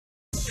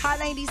Hot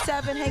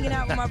 97, hanging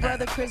out with my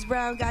brother Chris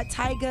Brown. Got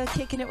Tyga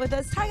kicking it with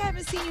us. Tyga, I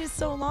haven't seen you in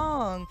so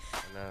long.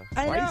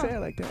 I know. Why you say it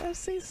like that? I've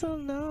seen so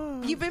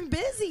long. You've been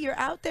busy. You're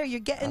out there. You're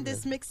getting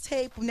this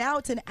mixtape. Now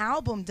it's an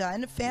album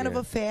done. Fan of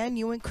a fan.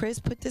 You and Chris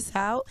put this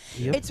out.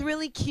 Yep. It's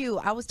really cute.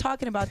 I was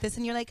talking about this,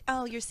 and you're like,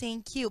 oh, you're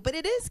saying cute. But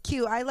it is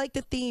cute. I like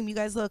the theme. You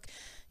guys look,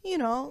 you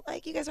know,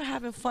 like you guys are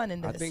having fun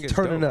in this. I think it's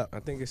turning up. I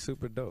think it's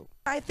super dope.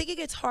 I think it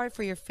gets hard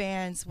for your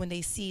fans when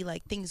they see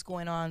like things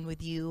going on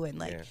with you and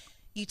like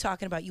you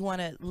talking about you want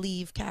to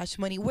leave Cash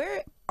Money.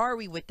 Where are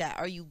we with that?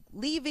 Are you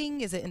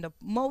leaving? Is it in the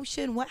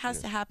motion? What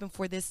has to happen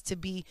for this to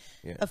be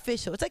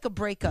official? It's like a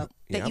breakup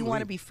that you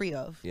want to be free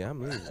of. Yeah,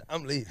 I'm leaving.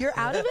 I'm leaving. You're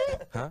out of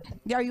it? Huh?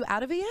 Are you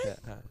out of it yet?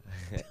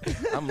 Yeah.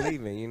 I'm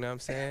leaving, you know what I'm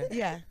saying?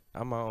 Yeah.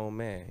 I'm my own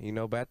man, you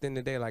know, but at the end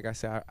of the day, like I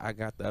said, I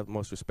got the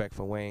utmost respect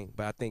for Wayne,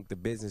 but I think the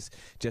business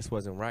just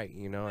wasn't right,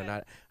 you know, and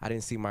I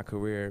didn't see my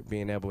career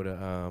being able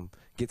to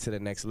get to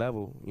the next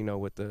level, you know,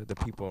 with the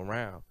people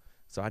around.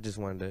 So I just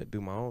wanted to do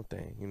my own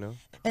thing, you know.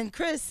 And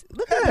Chris,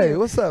 look at you. Hey,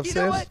 what's up, You sis?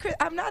 know what, Chris?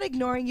 I'm not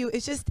ignoring you.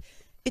 It's just,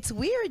 it's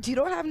weird. You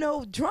don't have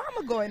no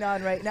drama going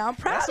on right now. I'm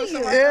proud of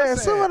you. Yeah,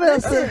 someone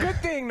else That's said. a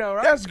good thing, though,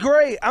 right? That's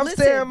great. I'm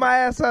Listen, staying my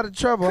ass out of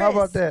trouble. Chris, How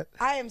about that?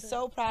 I am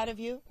so proud of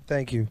you.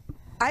 Thank you.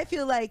 I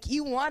feel like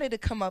you wanted to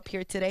come up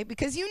here today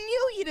because you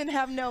knew you didn't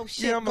have no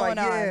shit Yeah, I'm going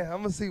like, on. yeah,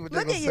 I'm gonna see what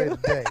they're Look gonna at say you.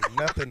 today.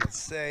 Nothing to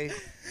say.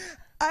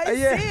 I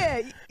see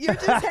it. You're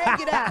just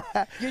hanging out.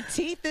 Your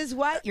teeth is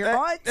white. You're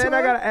on tour. And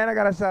I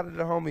got a shout out to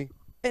the homie.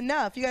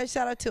 Enough. You guys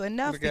shout out to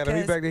Enough. Look at him.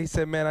 He back there. He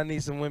said, "Man, I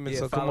need some women." Yeah,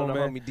 so come follow on, the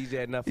man. homie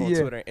DJ Enough on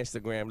Twitter and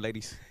Instagram,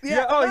 ladies.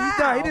 Yeah.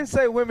 Oh, he didn't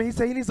say women. He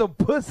said he needs some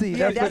pussy.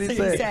 Yeah, That's what he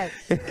said.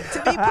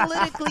 To be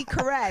politically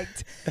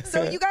correct.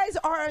 So you guys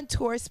are on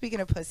tour. Speaking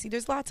of pussy,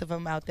 there's lots of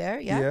them out there.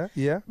 Yeah. Yeah.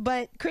 Yeah.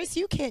 But Chris,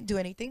 you can't do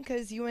anything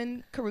because you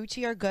and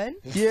Karrueche are good.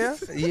 Yeah.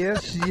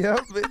 Yes. Yep.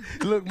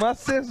 Look, my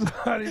sis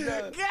already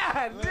knows.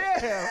 God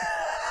damn.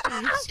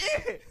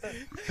 Shit.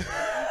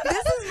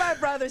 This is my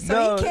brother,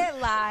 so he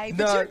can't lie.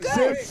 But you're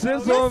good.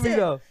 Sis on me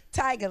though.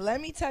 Tyga, let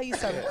me tell you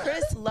something.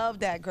 Chris loved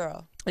that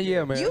girl.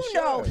 Yeah, man. You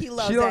know he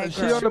loves that girl.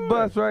 She on the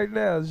bus right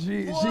now.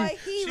 She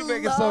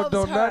making so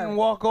don't nothing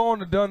walk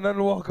on or don't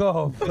nothing walk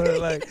off.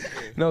 Like,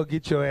 no,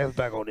 get your ass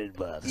back on this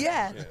bus.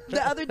 Yeah.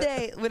 The other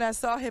day when I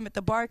saw him at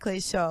the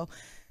Barclays show,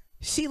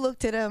 she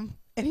looked at him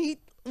and he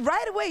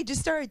right away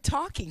just started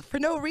talking for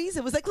no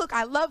reason. Was like, look,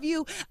 I love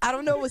you. I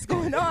don't know what's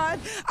going on.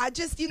 I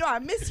just, you know, I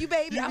miss you,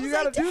 baby. You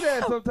gotta do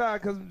that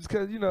sometimes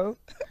because you know,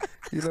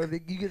 you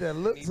get that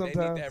look sometimes.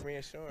 They need that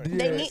reassurance.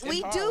 Yeah.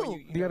 We do.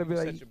 You gotta be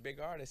like such a big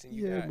artist and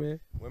you got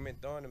women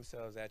throwing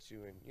themselves at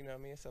you and you know what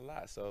I mean. It's a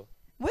lot. So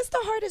what's the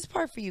hardest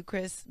part for you,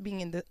 Chris,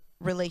 being in the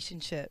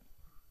relationship?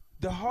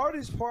 The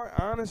hardest part,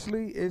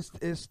 honestly, is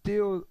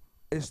still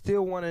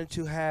wanting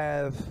to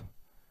have.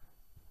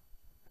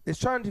 It's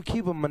trying to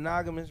keep a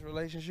monogamous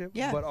relationship,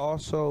 but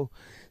also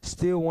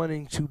still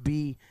wanting to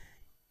be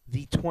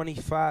the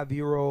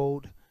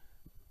 25-year-old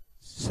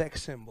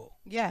sex symbol.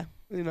 Yeah.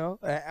 You know,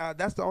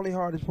 that's the only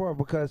hardest part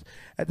because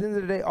at the end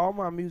of the day, all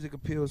my music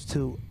appeals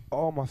to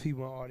all my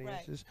female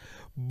audiences.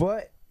 Right.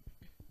 But,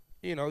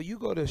 you know, you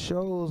go to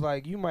shows,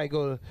 like you might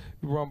go to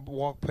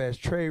walk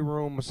past Trey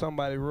room or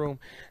somebody's room,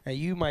 and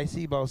you might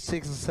see about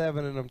 6 or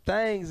 7 of them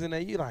things, and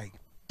then you like,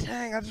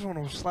 dang, I just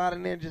want to slide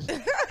in there and just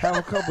have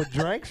a couple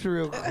drinks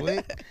real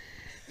quick.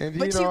 And,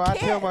 you know, I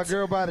tell my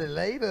girl about it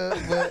later.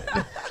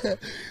 But,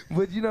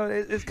 but you know,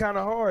 it's kind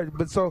of hard.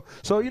 But so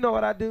you know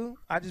what I do?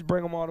 I just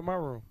bring them all to my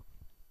room.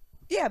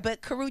 Yeah,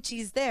 but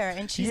Karrueche's there,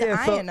 and she's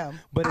eyeing them.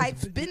 But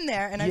I've been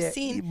there, and I've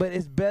seen. But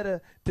it's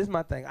better. This is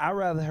my thing. I'd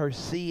rather her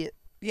see it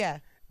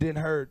than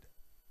her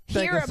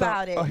hear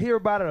about it. Or hear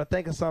about it or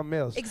think of something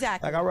else.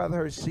 Exactly. Like, I'd rather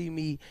her see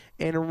me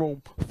in a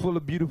room full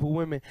of beautiful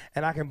women,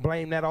 and I can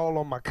blame that all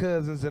on my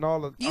cousins and all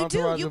the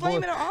entourage. You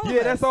blame it on all of us.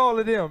 Yeah, that's all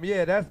of them.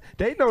 Yeah,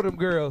 they know them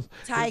girls.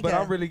 Tyga. But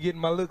I'm really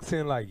getting my looks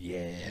in like,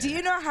 yeah. Do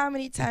you know how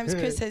many times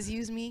Chris has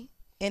used me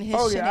in his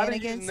shenanigans? I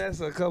done used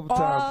Nessa a couple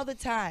times. All the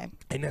time.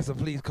 Hey, Nessa,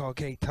 please call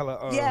Kate. Tell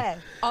her.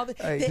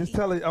 Hey, just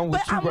tell her I'm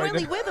with you right now. But I'm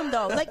really with him,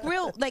 though. Like,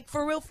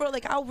 for real,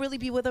 like, I'll really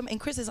be with him, and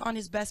Chris is on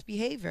his best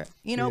behavior,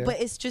 you know? But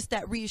it's just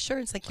that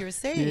reassurance, like you were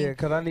saying. Yeah,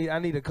 because I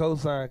need a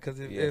cosign,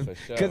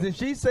 because if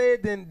she say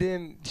it,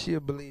 then she'll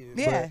believe it.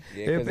 Yeah.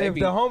 If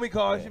the homie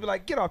calls, she'll be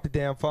like, get off the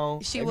damn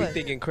phone. She would. Be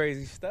thinking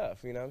crazy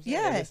stuff, you know what I'm saying?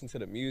 Yeah. They listen to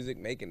the music,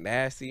 making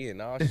nasty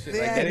and all shit like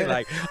that. They're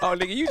like, oh,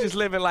 nigga, you just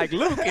living like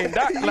Luke and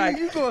Doc. Like,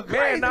 you going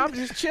crazy. Man, I'm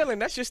just chilling.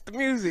 That's just the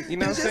music, you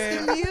know what I'm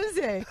saying? Just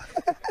the music.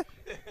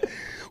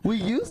 We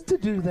used to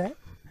do that.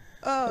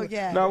 Oh,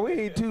 yeah. No, we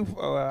ain't too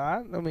far.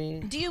 I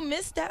mean. Do you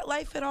miss that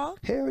life at all?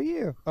 Hell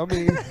yeah. I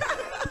mean,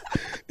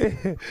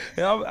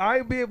 I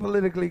ain't being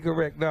politically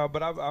correct now,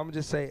 but I'm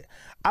just saying,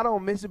 I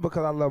don't miss it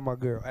because I love my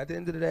girl. At the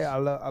end of the day, I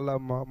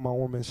love my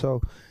woman.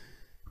 So,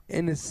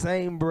 in the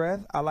same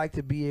breath, I like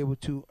to be able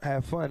to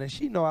have fun. And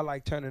she know I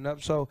like turning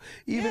up. So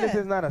even if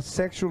it's not a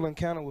sexual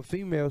encounter with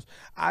females,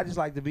 I just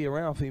like to be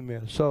around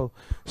females. So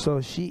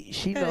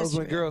she knows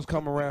when girls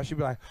come around, she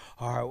be like,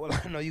 all right, well,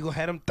 I know you going to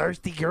have them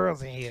thirsty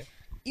girls in here.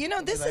 You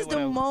know, this is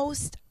the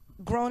most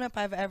grown up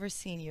I've ever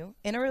seen you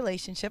in a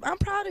relationship. I'm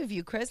proud of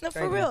you, Chris. No, for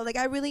Thank real. you. Like,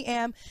 I really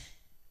am.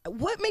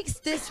 What makes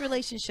this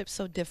relationship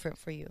so different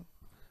for you?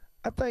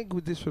 I think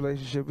with this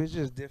relationship, it's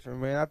just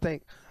different, man.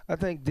 I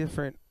think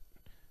different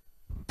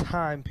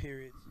time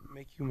periods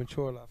make you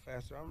mature a lot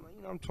faster.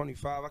 I'm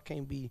 25. I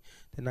can't be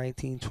the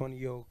 19,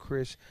 20-year-old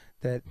Chris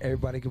that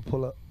everybody can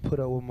put up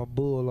with my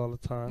bull all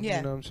the time. Yeah.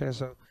 You know what I'm saying?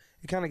 So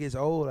it kind of gets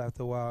old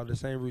after a while. The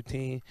same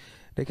routine.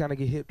 They kind of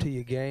get hip to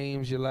your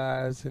games, your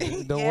lives, and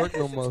it don't work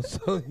no more.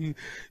 So they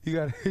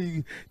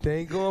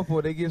ain't going for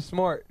it. They get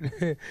smart.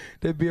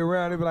 They be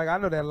around. They be like, I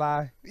know that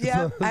lie.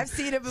 Yeah, So, I've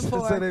seen it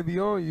before. So they be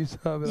on you. So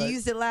I be You like,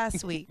 used it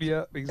last week.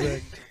 yeah,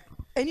 exactly.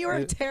 And you were a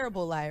Yeah.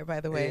 terrible liar, by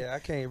the way. Yeah, I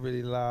can't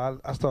really lie.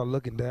 I start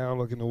looking down,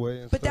 looking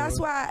away. And But stuff. that's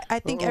why I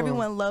think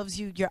everyone loves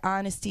you, your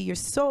honesty, your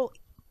soul,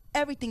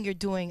 everything you're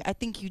doing. I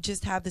think you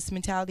just have this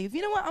mentality of,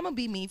 you know what, I'm going to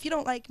be me. If you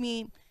don't like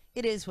me,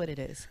 it is what it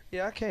is.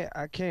 Yeah,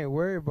 I can't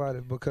worry about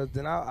it because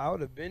then I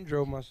would have been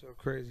drove myself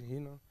crazy,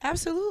 you know.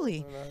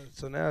 Absolutely.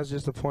 So now it's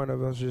just the point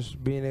of us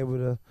just being able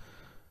to,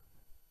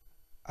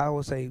 I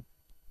would say,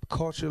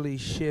 culturally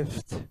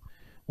shift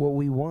what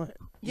we want.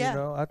 Yeah. You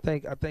know, I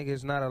think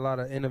it's not a lot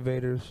of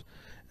innovators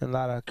and a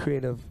lot of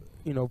creative,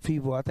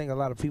 people. I think a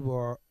lot of people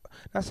are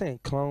not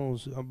saying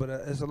clones, but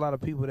it's a lot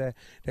of people that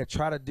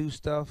try to do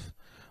stuff,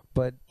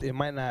 but it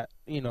might not,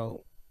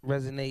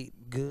 resonate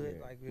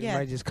good. Like it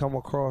might just come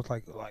across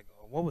like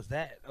what was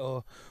that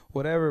or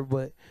whatever.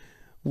 But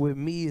with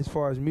me, as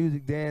far as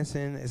music,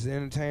 dancing, as an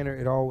entertainer,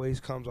 it always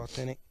comes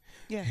authentic.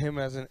 Yeah. Him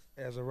as a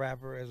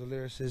rapper, as a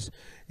lyricist,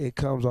 it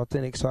comes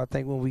authentic. So I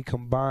think when we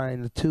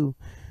combine the two,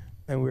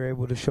 and we're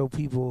able to show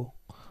people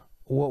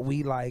what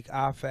we like,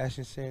 our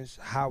fashion sense,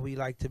 how we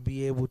like to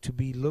be able to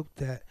be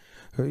looked at,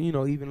 or,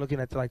 even looking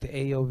at like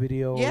the AO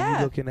video, or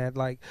you looking at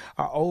like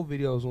our old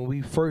videos when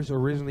we first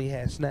originally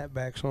had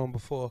snapbacks on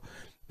before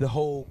the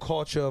whole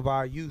culture of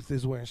our youth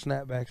is wearing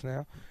snapbacks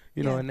now,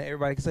 and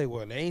everybody can say,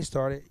 well, they ain't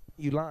started,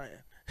 you lying,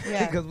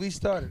 because we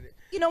started it.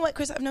 You know what,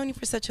 Chris, I've known you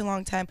for such a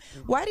long time.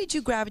 Why did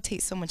you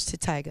gravitate so much to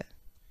Tyga?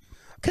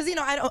 Because,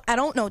 I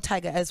don't know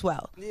Tyga as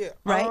well. Yeah.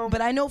 Right?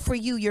 But I know for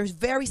you, you're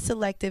very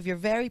selective. You're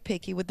very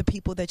picky with the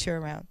people that you're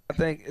around. I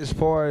think as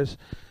far as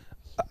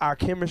our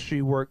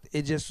chemistry worked,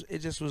 it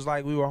just was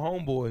like we were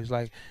homeboys,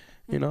 like,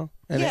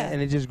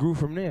 and it just grew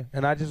from there.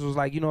 And I just was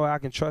like, I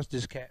can trust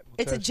this cat.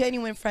 It's a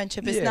genuine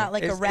friendship. It's not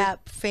like a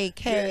rap fake,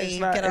 hey,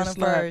 get on a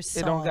verse.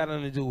 It don't got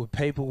nothing to do with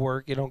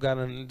paperwork. It don't got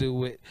nothing to do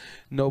with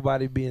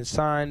nobody being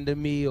signed to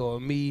me or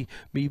me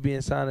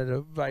being signed to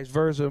the vice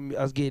versa,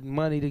 us getting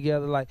money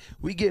together. Like,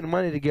 we getting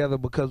money together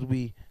because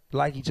we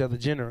like each other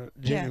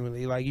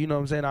genuinely. Like, you know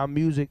what I'm saying? Our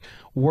music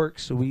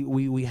works.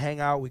 We hang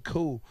out. We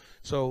cool.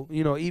 So,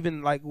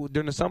 even like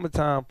during the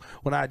summertime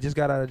when I just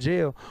got out of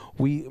jail,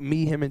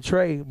 me, him, and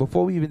Trey,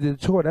 before we even did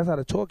the tour, that's how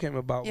the tour came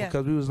about.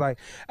 Because we was like,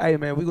 hey,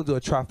 man, we going to do a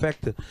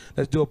trifecta.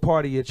 Let's do a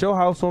party at your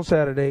house on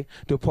Saturday,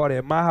 do a party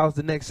at my house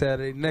the next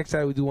Saturday. Next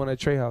Saturday, we do one at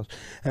Trey's house.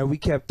 And we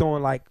kept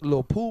throwing like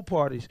little pool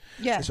parties.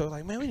 Yeah. And so I was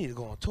like, man, we need to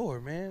go on tour,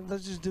 man.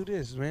 Let's just do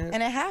this, man.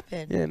 And it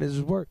happened. Yeah, and it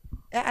just worked.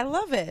 I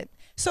love it.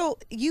 So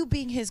you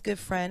being his good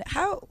friend,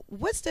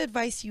 what's the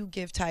advice you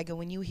give Tyga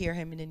when you hear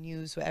him in the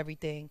news with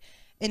everything?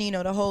 And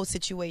the whole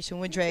situation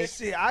with Drake.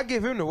 See, I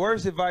give him the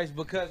worst advice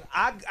because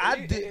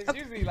it's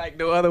usually like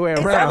the other way around.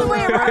 It's the other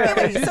way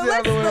around. So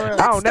let's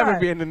I don't never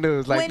be in the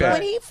news like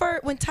that.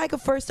 When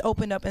Tyga first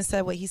opened up and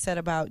said what he said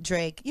about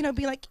Drake,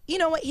 be like, you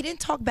know what? He didn't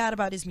talk bad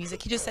about his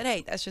music. He just said,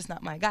 hey, that's just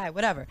not my guy,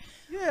 whatever.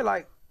 Yeah,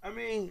 like,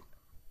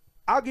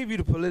 I'll give you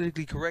the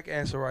politically correct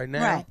answer right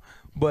now. Right.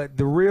 But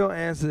the real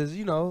answer is,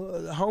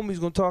 homies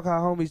gonna talk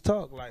how homies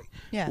talk. Like,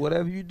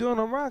 whatever you doing,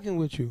 I'm rocking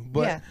with you.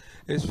 But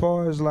as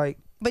far as like,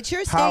 but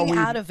you're staying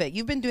out of it.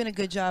 You've been doing a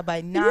good job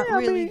by not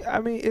really.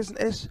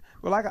 It's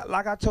like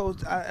I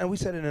told, and we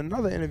said in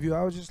another interview,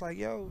 I was just like,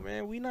 yo,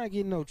 man, we not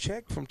getting no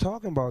check from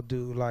talking about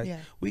dude. Like,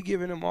 we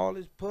giving him all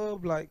this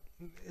pub. Like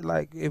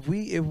if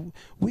we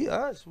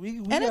us, we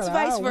and it's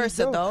vice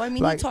versa though.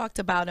 He talked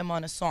about him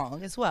on a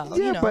song as well.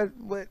 Yeah,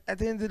 but at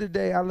the end of the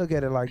day, I look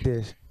at it like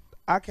this: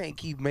 I can't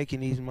keep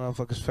making these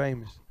motherfuckers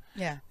famous.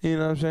 Yeah, you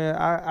know what I'm saying?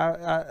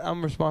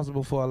 I'm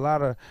responsible for a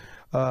lot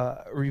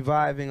of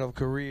reviving of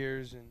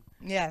careers and.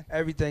 Yeah,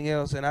 everything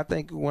else, and I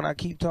think when I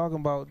keep talking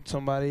about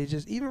somebody, it's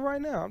just even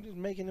right now, I'm just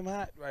making them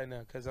hot right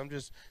now because I'm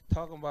just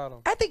talking about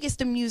them. I think it's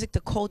the music,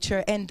 the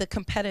culture, and the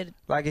competitive.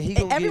 Like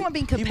everyone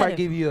being competitive. He might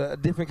give you a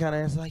different kind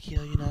of answer, like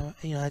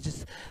I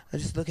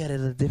just look at it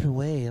a different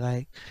way,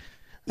 like.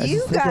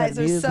 You guys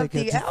are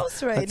something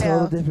else right now. A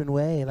total different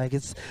way. Like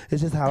it's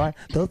just how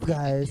those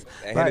guys.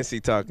 Hennessy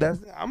talking.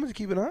 I'm just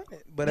keeping it on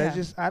it, but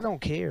I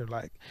don't care.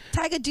 Like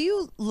Tyga, do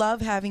you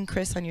love having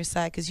Chris on your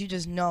side because you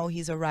just know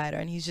he's a rider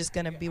and he's just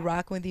gonna be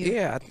rocking with you?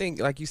 Yeah, I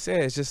think like you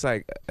said, it's just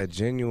like a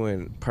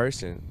genuine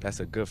person that's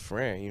a good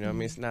friend. You know what I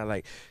mean? It's not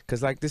like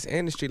because like this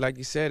industry, like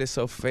you said, is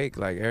so fake.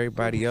 Like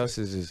everybody else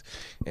is,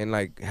 and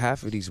like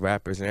half of these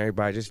rappers and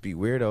everybody just be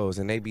weirdos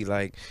and they be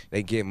like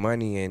they get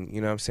money and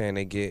you know what I'm saying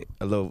they get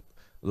a little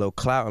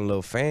clout and a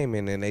little fame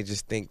and then they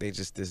just think they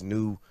just this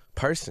new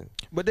person.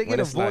 But they get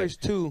a voice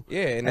too.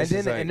 Yeah, and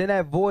then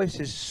that voice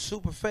is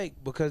super fake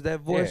because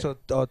that voice are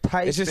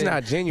tight. It's just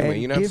not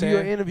genuine. You know what I'm saying?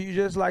 Give you an interview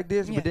just like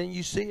this, but then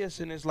you see us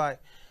and it's like,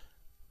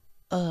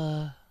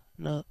 no.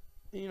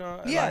 You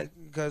know, like,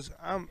 because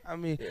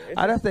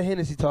that's the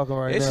Hennessy talking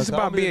right now. It's just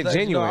about being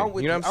genuine.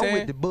 You know what I'm saying? I'm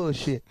with the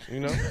bullshit. You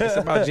know, it's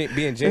about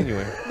being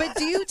genuine. But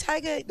do you,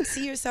 Tyga,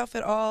 see yourself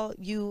at all,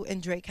 you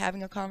and Drake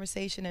having a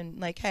conversation and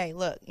like, hey,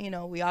 look, you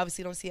know, we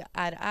obviously don't see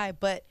eye to eye,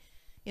 but,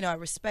 you know, I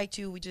respect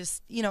you. We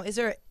just, you know, is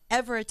there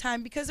ever a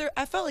time, because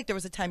I felt like there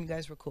was a time you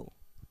guys were cool.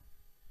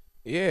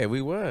 Yeah,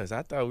 we was.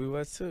 I thought we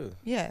was too.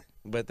 Yeah.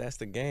 But that's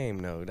the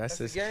game, though. That's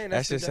just, the game.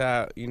 That's just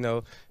how, you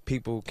know,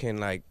 people can,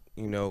 like,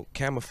 you know,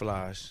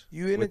 camouflage.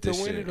 You in it to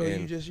win it, or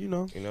you just, you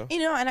know. You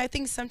know, and I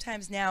think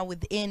sometimes now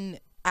within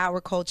our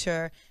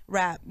culture,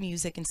 rap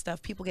music and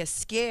stuff, people get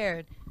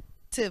scared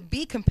to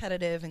be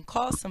competitive and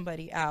call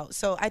somebody out.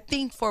 So I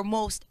think for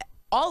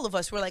all of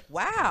us, we're like,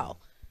 wow,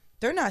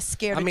 they're not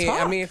scared to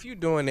talk. I mean, if you're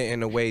doing it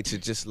in a way to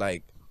just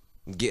like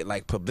get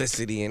like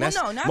publicity, and not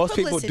most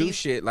publicity. people do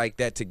shit like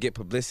that to get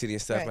publicity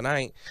and stuff,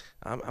 right.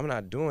 and I'm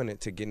not doing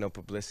it to get no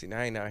publicity.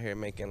 I ain't out here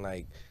making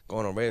like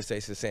going on radio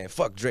stations saying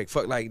fuck Drake,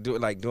 fuck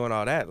doing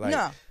all that. Like,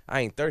 no.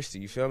 I ain't thirsty,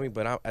 you feel me?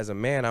 But as a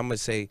man, I'm gonna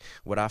say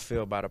what I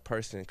feel about a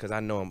person because I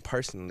know him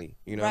personally.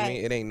 You know what I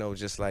mean? It ain't no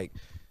just like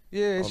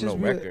it's just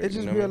record. It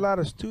just be a lot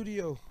of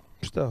studio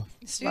stuff.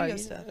 Studio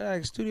stuff.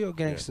 Like studio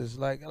gangsters.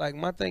 Yeah. Like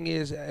my thing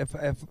is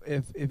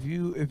if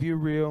you're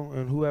real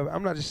and whoever,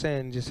 I'm not just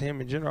saying just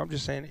him in general. I'm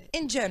just saying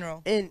in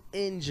general.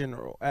 In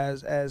general,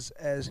 as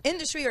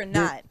industry or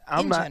not.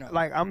 I'm not general.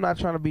 Like I'm not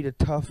trying to be the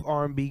tough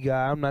R&B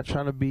guy. I'm not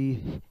trying to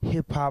be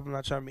hip hop. I'm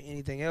not trying to be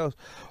anything else.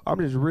 I'm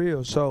just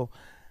real. So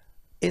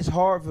it's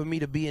hard for me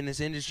to be in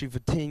this industry for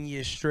 10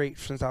 years straight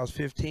since I was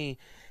 15,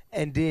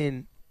 and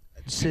then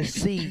to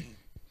see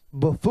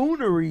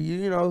buffoonery,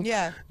 you know,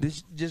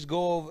 just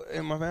go over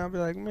in my family. I'll be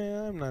like,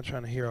 man, I'm not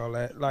trying to hear all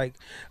that. Like,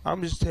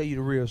 I'm just tell you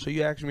the real. So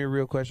you ask me a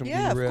real question, give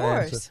you a real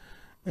answer,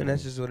 and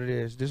that's just what it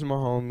is. This is my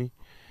homie.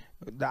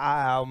 The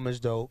album is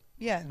dope.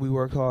 Yeah, we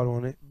worked hard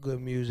on it. Good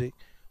music.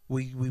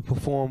 We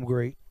performed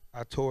great.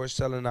 Our tour is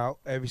selling out.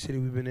 Every city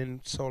we've been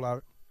in sold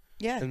out.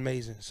 Yeah, it's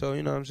amazing. So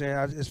you know what I'm saying.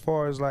 As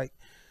far as like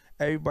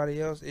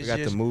everybody else, it's we got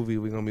just the movie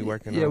we're gonna be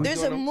working on.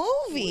 There's a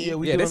movie.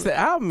 The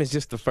album is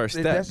just the first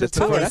step. That's the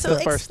first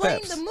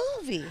explain steps. the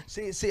movie.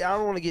 See, I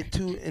don't want to get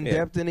too in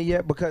depth in it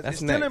yet because it's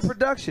still in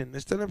production.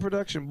 It's still in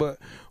production. But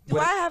do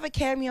I have a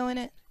cameo in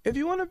it? If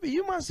you want to be,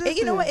 you my sister.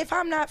 You know what? If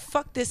I'm not,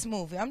 fuck this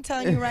movie. I'm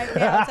telling you right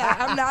now.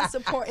 I'm not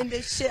supporting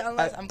this shit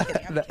unless I'm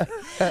kidding.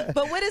 But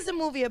what is the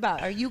movie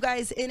about? Are you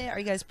guys in it? Are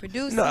you guys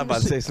producing? No, I'm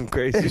about to say some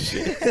crazy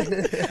shit.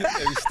 Maybe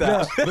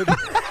stop.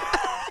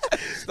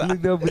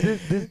 No, but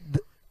this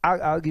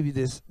I'll give you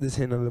this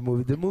hint of the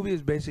movie. The movie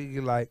is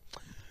basically like,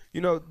 you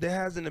know, there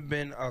hasn't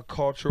been a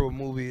cultural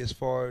movie as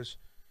far as,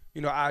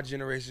 you know, our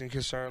generation is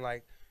concerned.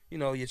 Like, you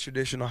know, your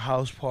traditional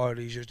house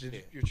parties,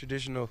 your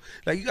traditional,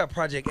 like you got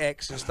Project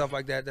X and stuff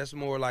like that. That's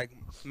more like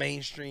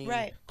mainstream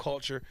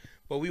culture.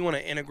 But we want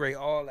to integrate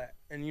all that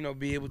and, you know,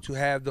 be able to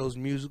have those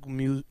musical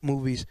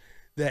movies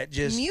that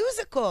just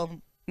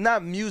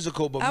not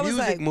musical, but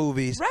music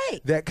movies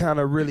that kind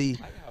of really.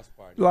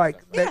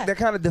 That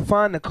kind of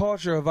define the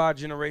culture of our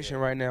generation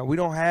right now. We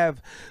don't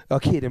have a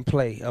Kid and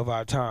Play of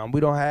our time.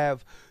 We don't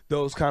have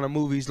those kind of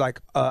movies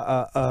like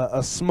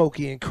a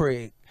Smokey and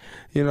Craig.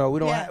 You know, we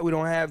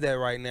don't have that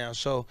right now.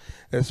 So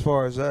as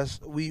far as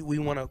us, we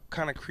want to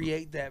kind of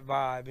create that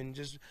vibe and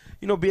just,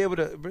 you know, be able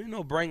to, you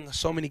know, bring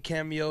so many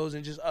cameos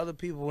and just other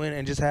people in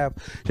and just have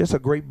just a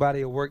great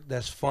body of work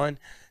that's fun.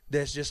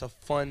 That's just a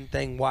fun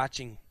thing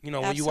watching. You know,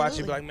 when you watch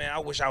it, be like, man, I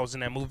wish I was in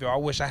that movie, or I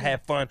wish I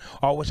had fun,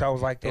 or I wish I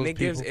was like those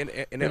people.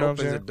 And it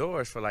opens the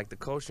doors for like the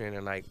culture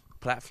and like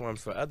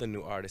platforms for other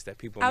new artists that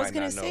people might not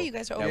know. I was gonna say, you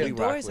guys are opening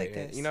doors like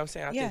this. You know what I'm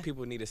saying? I think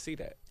people need to see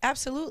that.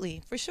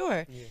 Absolutely, for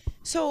sure. Yeah.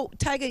 So,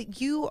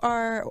 Tyga, you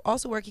are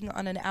also working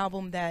on an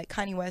album that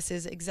Kanye West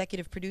is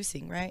executive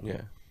producing, right?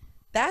 Yeah.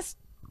 That's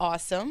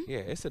awesome. Yeah,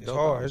 it's dope.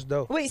 Hard. It's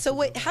dope. Wait, so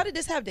how did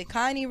this happen? Did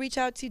Kanye reach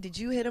out to you? Did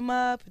you hit him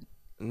up?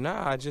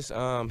 Nah, I just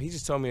he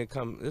just told me to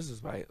come. This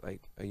was like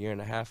a year and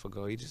a half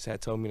ago. He just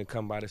had told me to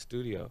come by the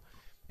studio,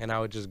 and I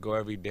would just go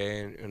every day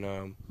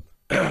and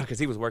because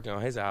he was working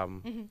on his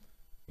album,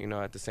 you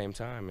know, at the same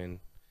time, and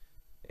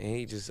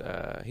he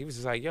was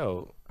just like,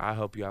 yo, I'll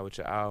help you out with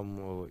your album,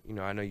 or you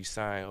know, I know you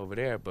signed over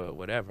there, but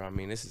whatever. I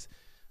mean, this is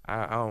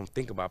I don't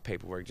think about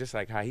paperwork, just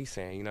like how he's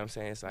saying. You know what I'm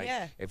saying? It's like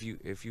if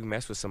you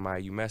mess with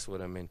somebody, you mess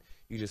with them, and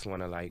you just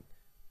want to like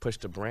push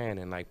the brand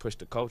and like push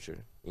the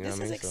culture. You know what I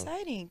mean? This is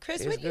exciting.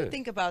 Chris, what what do you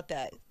think about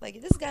that? Like,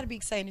 this has got to be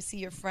exciting to see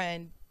your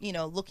friend, you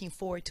know, looking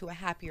forward to a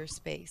happier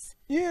space.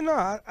 Yeah,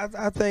 no,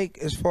 I think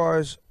as far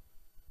as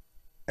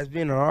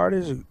being an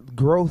artist,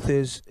 growth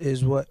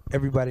is what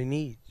everybody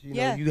needs. You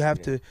know, you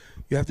have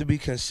to be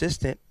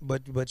consistent,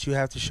 but you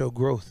have to show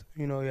growth.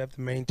 You know, you have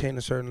to maintain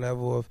a certain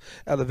level of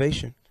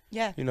elevation.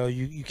 Yeah. You know,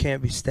 you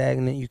can't be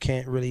stagnant. You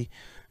can't really,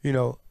 you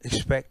know,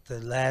 expect the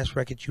last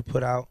record you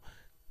put out,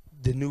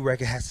 the new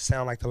record has to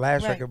sound like the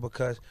last record,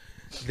 because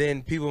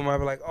then people might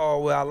be like, oh,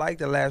 well, I like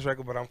the last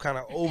record, but I'm kind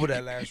of over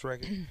that last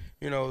record.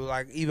 You know,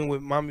 like even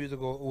with my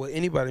music or with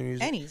anybody's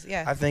music,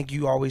 yeah. I think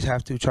you always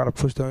have to try to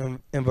push the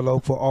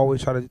envelope or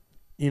always try to,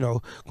 you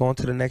know, go on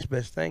to the next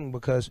best thing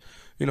because,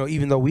 you know,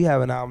 even though we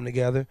have an album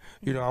together,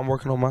 you know, I'm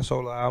working on my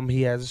solo album,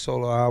 he has a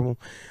solo album,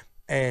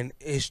 and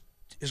it's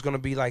going to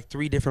be like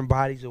 3 different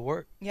bodies of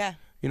work. Yeah.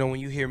 You know, when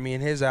you hear me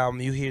and his album,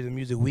 you hear the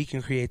music we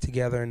can create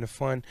together and the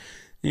fun,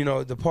 you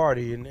know, the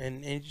party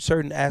and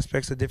certain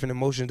aspects of different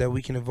emotions that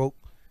we can evoke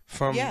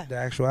from the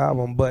actual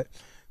album. But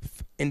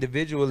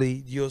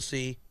individually, you'll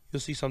see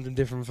something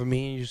different from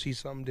me and you'll see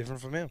something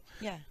different from him.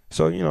 Yeah.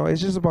 So, you know,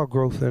 it's just about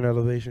growth and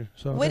elevation.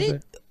 So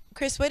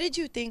Chris, what did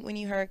you think when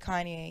you heard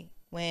Kanye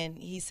when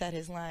he said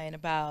his line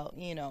about,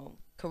 you know,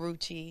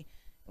 Karrueche,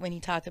 when he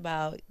talked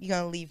about you're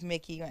going to leave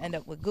Mickey, you're going to end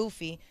up with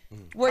Goofy?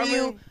 Were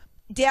you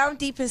down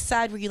deep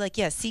inside where you're like,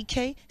 yeah,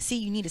 CK, see,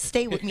 you need to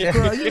stay with me,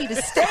 girl. You need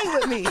to stay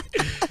with me.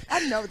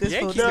 I know this.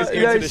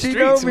 Yeah, she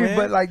knows me,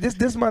 but like this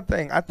is my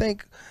thing. I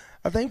think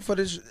for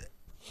this,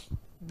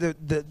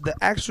 the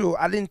actual,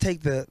 I didn't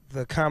take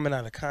the comment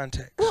out of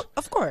context. Well,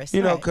 of course,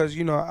 you know, because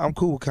you know I'm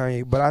cool with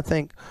Kanye, but I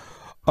think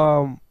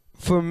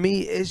for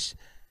me it's.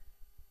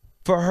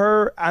 For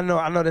her, I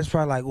know that's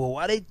probably like, well,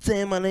 why they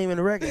saying my name in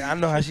the record? I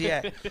know how she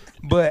act,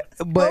 but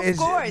of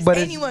course,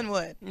 anyone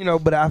would. You know,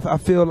 but I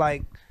feel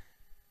like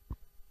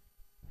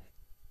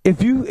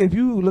if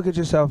you look at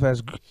yourself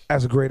as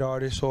a great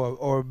artist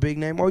or a big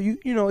name, or you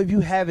know if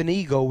you have an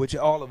ego, which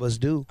all of us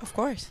do, of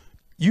course,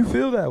 you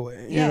feel that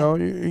way. You know,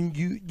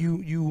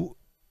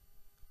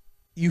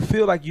 you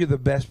feel like you're the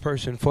best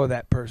person for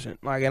that person.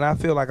 Like, and I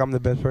feel like I'm the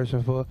best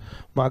person for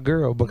my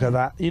girl because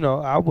I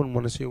wouldn't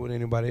want to see it with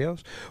anybody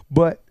else,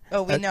 but.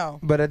 Oh, we know.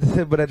 But at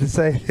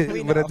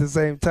the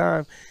same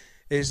time,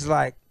 it's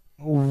like,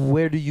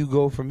 where do you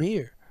go from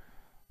here?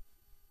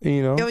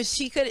 You know.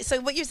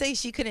 So what you're saying,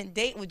 she couldn't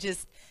date with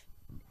just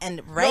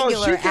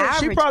regular average.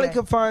 She probably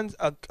could find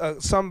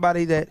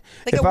somebody that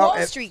like a Wall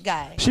Street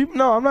guy.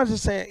 I'm not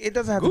just saying it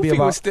doesn't have Goofy to be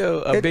about. Was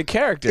still a big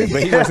character,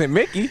 but he wasn't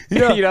Mickey. You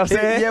know what I'm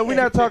saying? Yeah, we're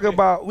not talking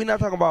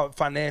about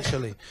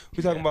financially.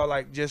 We're talking about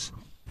like just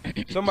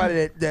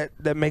somebody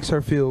that makes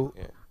her feel.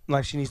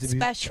 Like she needs to be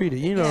treated,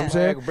 you know what I'm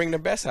saying? Bring the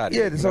best out of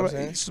it. You know what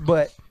I'm saying?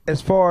 But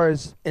as far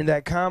as in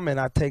that comment,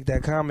 I take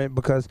that comment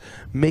because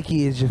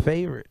Mickey is your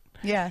favorite.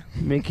 Yeah,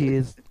 Mickey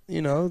is,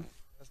 you know,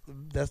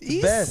 that's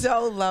the best. You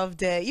so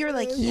loved it. You're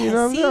like, yeah, you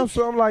know what I'm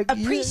so I'm like,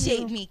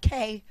 appreciate me,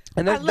 Kay.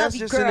 And that's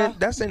just girl.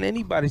 That's in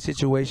anybody's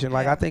situation.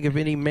 Like I think if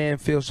any man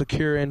feels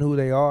secure in who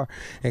they are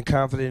and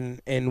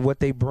confident in what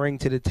they bring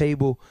to the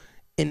table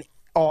in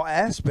all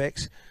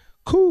aspects.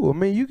 Cool. I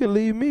mean, you can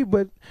leave me,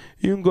 but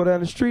you can go down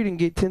the street and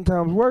get 10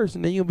 times worse,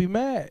 and then you'll be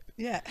mad.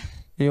 Yeah.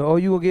 You know, or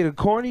you gonna get a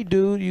corny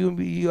dude.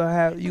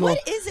 What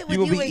is it with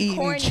you and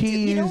corny cheese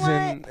dude? You know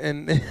what?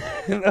 And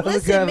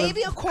listen,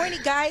 maybe a corny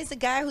guy is a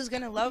guy who's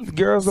gonna love.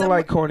 Girls don't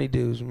like corny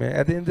dudes, man.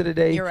 At the end of the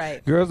day, you're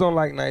right. Girls don't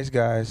like nice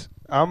guys.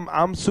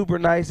 I'm super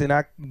nice, and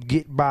I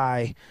get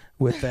by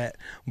with that.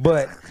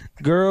 But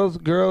girls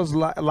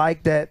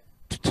like that.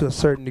 To a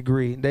certain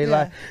degree, they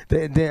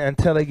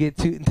until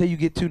you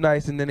get too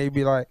nice, and then they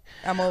be like,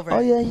 "I'm over." Oh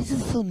yeah, he's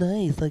just so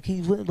nice.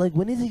 Like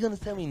when is he gonna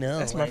tell me no?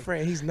 That's my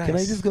friend. He's nice. Can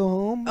I just go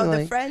home? Oh,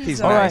 the friends. He's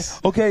nice.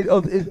 All right. Okay.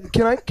 Oh,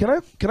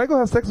 can I go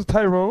have sex with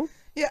Tyrone?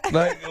 Yeah.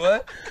 Like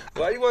what?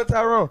 Why you want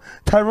Tyrone?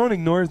 Tyrone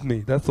ignores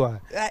me. That's why.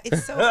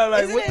 It's so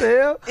like what the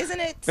hell? Isn't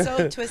it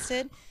so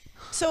twisted?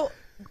 So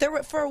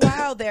for a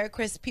while there,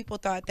 Chris, people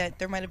thought that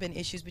there might have been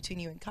issues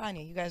between you and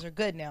Kanye. You guys are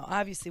good now.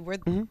 Obviously,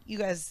 you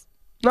guys.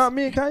 No,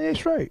 me and Kanye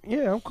straight.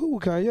 Yeah, I'm cool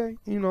with Kanye.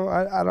 You know,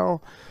 I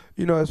don't,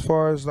 you know, as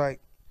far as like,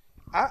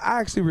 I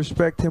actually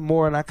respect him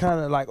more, and I kind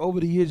of like over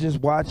the years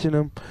just watching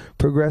him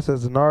progress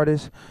as an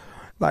artist.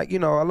 Like, you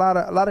know, a lot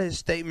of his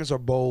statements are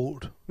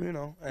bold. You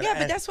know. Yeah,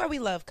 but that's why we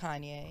love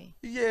Kanye.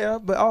 Yeah,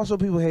 but also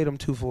people hate him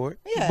too for it.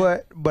 Yeah.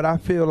 But I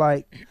feel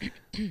like,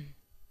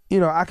 you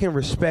know, I can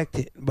respect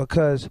it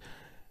because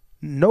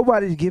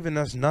nobody's giving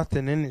us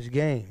nothing in this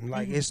game.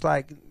 Like it's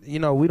like, you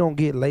know, we don't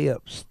get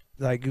layups.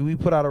 Like we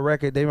put out a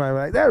record, they might be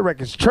like, that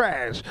record's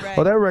trash,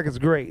 or that record's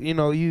great. You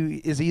know,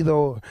 it's either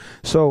or.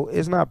 So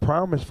it's not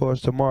promised for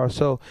us tomorrow.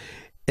 So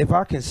if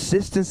our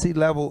consistency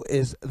level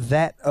is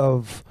that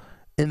of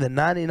in the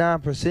 99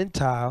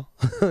 percentile,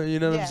 you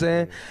know what I'm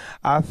saying?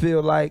 I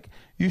feel like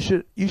you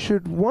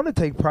should want to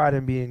take pride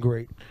in being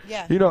great.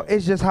 Yeah. You know,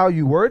 it's just how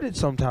you word it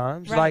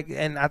sometimes. Like,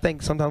 and I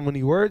think sometimes when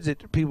he words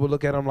it, people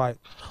look at him like,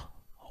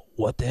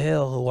 what the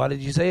hell? Why did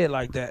you say it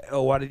like that?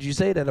 Or why did you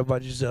say that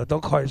about yourself?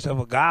 Don't call yourself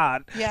a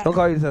god. Yeah. Don't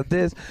call yourself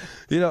this.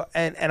 You know,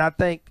 and I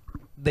think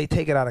they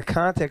take it out of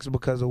context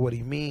because of what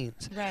he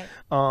means. Right.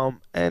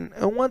 And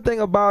one thing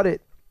about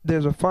it,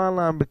 there's a fine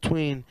line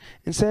between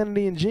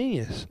insanity and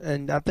genius.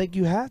 And I think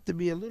you have to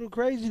be a little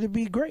crazy to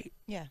be great.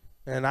 Yeah.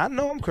 And I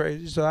know I'm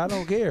crazy, so I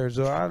don't care.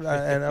 So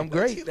and I'm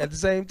great at the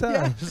same time.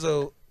 Yeah.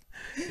 So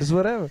it's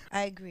whatever.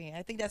 I agree.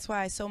 I think that's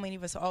why so many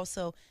of us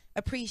also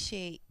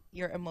appreciate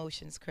your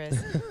emotions, Chris.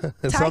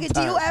 Tyga,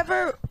 do you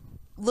ever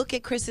look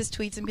at Chris's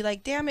tweets and be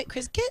like, damn it,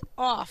 Chris, get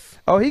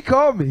off. Oh, he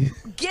called me.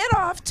 Get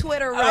off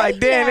Twitter right like,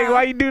 damn, now. nigga,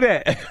 why you do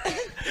that?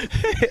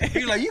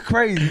 He's like, you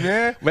crazy,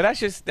 man. But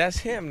that's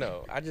him,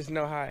 though. I just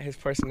know how his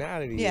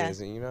personality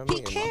is, and you know what I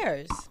mean? He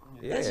cares.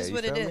 Yeah, that's just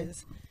what it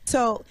is.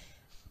 So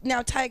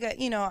now, Tyga,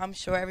 you know, I'm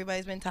sure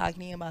everybody's been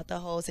talking about the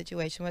whole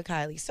situation with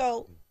Kylie.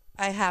 So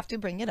I have to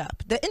bring it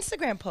up. The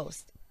Instagram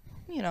post,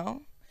 you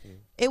know,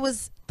 it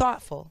was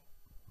thoughtful.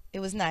 It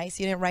was nice.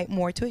 You didn't write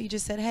more to it. You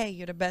just said, hey,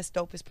 you're the best,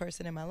 dopest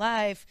person in my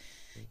life.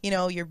 You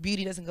know, your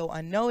beauty doesn't go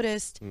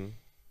unnoticed.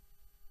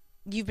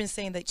 You've been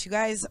saying that you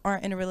guys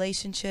aren't in a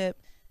relationship.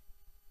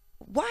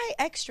 Why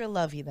extra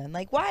lovey then?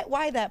 Like,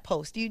 why that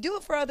post? Do you do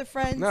it for other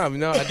friends? No,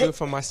 I do it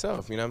for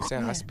myself. You know what I'm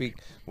saying? I speak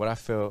what I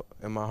feel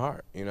in my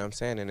heart. You know what I'm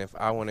saying? And if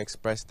I want to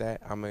express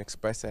that, I'm going to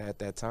express it at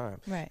that time.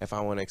 Right. If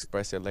I want to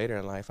express it later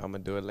in life, I'm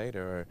going to do it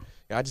later.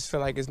 Or I just feel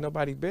like it's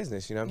nobody's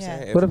business. You know what I'm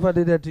saying? What if I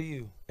did that to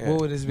you?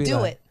 What would this be do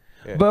like? it.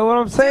 Yeah. But what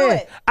I'm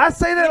saying, I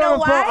say that on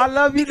the phone. I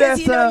love you, because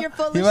Nessa. you know you're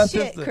full You're my of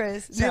shit, sister.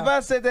 Chris. See, if I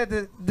said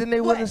that, then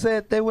they wouldn't have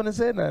said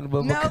nothing.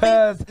 But No,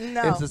 because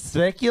no. it's a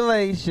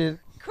speculation.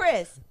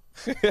 Chris,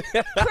 listen,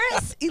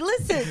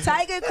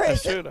 Tyga and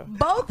Chris,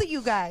 both of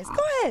you guys,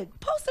 go ahead,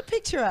 post a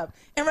picture up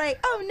and write,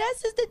 oh,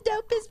 Nessa's the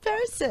dopest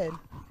person.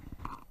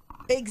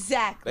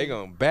 Exactly. They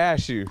gonna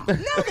bash you. No,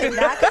 they're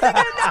not, because they're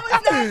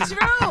gonna know it's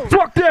not true.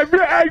 Fuck that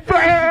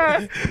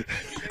man.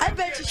 I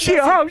bet you She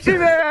a hoe. She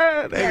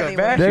man. They gonna They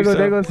bash you.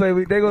 gonna say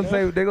we. They gonna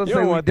say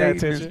we want that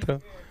dating and attention.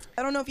 stuff.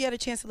 I don't know if you had a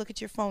chance to look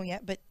at your phone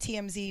yet, but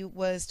TMZ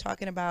was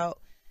talking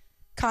about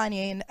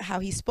Kanye and how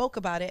he spoke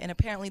about it, and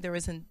apparently there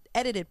was an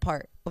edited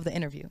part of the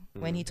interview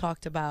when he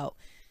talked about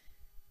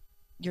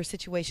your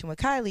situation with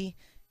Kylie.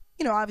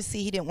 You know,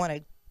 obviously he didn't want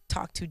to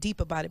talk too deep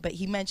about it, but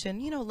he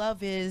mentioned, you know,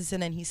 love is,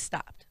 and then he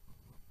stopped.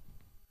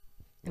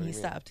 And he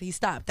stopped. He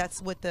stopped.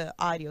 That's what the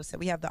audio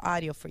said. We have the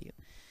audio for you.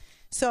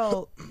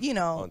 So, you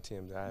know. On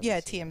TMZ. Yeah,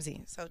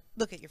 TMZ. So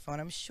look at your phone.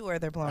 I'm sure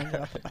they're blowing you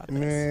up about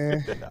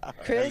this.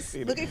 Chris,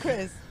 look at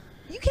Chris.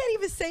 You can't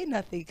even say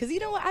nothing because you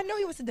know what? I know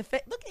he wants to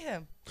defend. Look at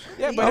him.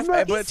 Yeah,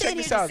 but check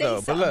this out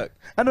though. But look,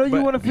 I know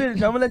you want to finish.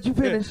 I'm gonna let you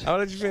finish. I'll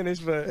let you finish,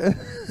 but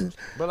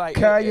like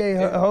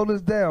Kanye, hold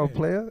us down,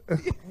 player.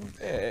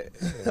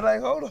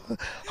 Like hold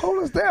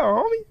us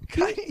down,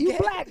 homie. You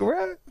black,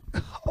 bro.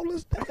 Hold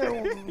us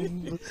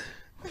down.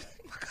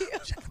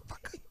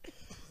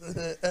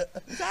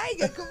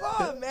 Tyga, come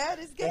on, man.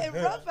 It's getting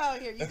rough out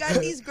here. You got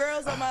these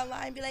girls on my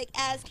line, be like,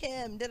 ask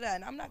him.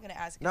 And I'm not going to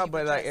ask him. No,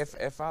 but like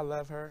if I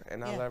love her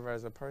and I love her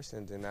as a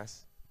person, then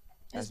that's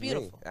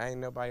beautiful. Me. I ain't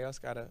nobody else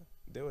got to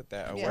deal with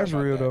that. Or That's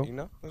real, though. You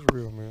know? That's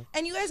real, man.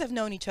 And you guys have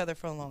known each other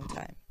for a long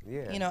time.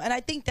 Yeah. You know, and I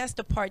think that's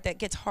the part that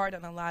gets hard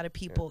on a lot of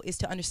people is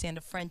to understand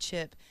the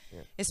friendship,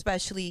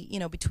 especially, you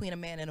know, between a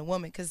man and a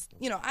woman. Because,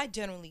 you know, I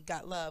generally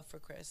got love for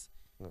Chris.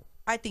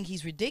 I think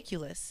he's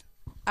ridiculous.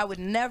 I would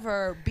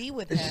never be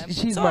with him.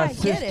 She's so my I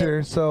get sister,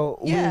 it. so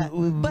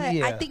but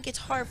I think it's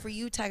hard for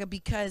you, Tyga,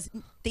 because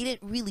they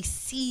didn't really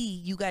see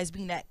you guys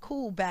being that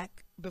cool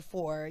back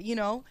before, you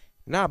know?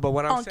 Nah, but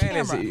what I'm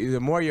saying camera. is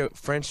the more your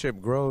friendship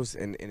grows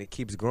and it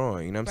keeps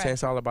growing, you know what I'm saying?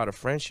 It's all about a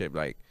friendship,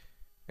 like,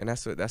 and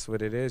that's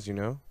what it is, you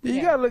know?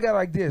 You gotta look at it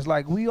like this.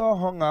 Like, we all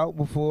hung out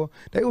before.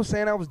 They were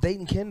saying I was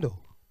dating Kendall.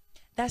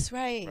 That's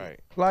right. Right.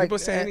 Like, people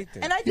say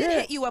anything. And I did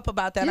hit you up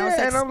about that. Yeah, I was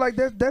like, and I'm like,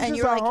 that's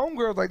just our like,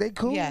 homegirls. Like, they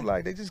cool. Yeah.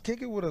 Like, they just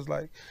kick it with us.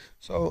 Like,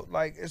 so,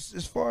 like,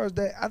 as far as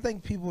that, I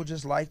think people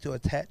just like to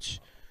attach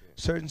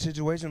certain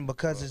situations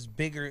because it's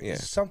bigger.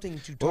 It's something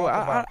to talk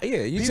about.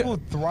 People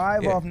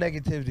thrive off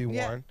negativity,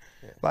 one.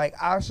 Like,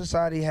 our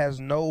society has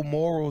no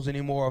morals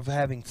anymore of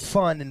having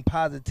fun and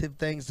positive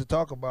things to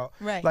talk about.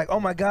 Right. Like, oh,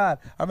 my God,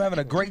 I'm having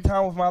a great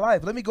time with my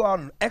life. Let me go out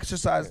and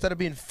exercise instead of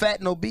being fat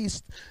and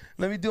obese.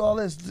 Let me do all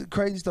this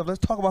crazy stuff. Let's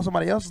talk about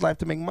somebody else's life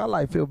to make my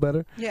life feel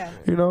better. Yeah.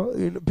 You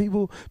know,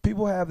 people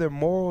have their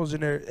morals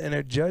and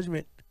their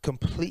judgment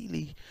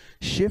completely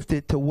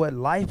shifted to what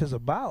life is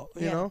about.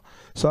 You know,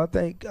 so I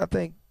think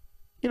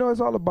you know,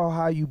 it's all about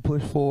how you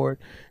push forward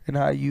and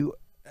how you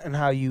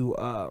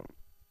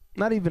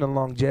not even a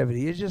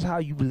longevity. It's just how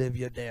you live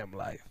your damn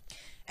life.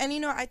 And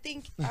you know, I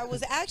think I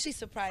was actually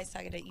surprised,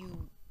 Tyga, that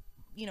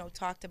you know,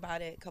 talked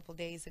about it a couple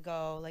days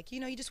ago. Like, you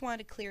know, you just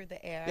wanted to clear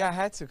the air. Yeah, I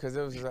had to because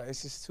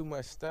it's just too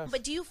much stuff.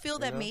 But do you feel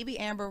that maybe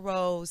Amber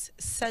Rose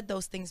said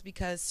those things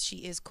because she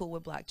is cool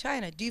with Blac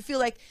Chyna? Do you feel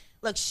like,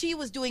 look, she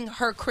was doing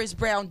her Chris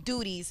Brown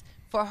duties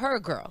for her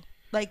girl?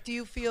 Like, do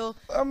you feel?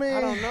 I mean,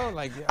 I don't know.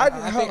 Like,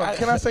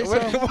 can I say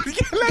something? Let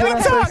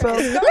me talk.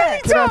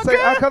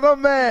 Because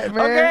I'm mad,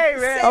 man. Okay,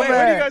 man. I'm What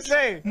mad. are you gonna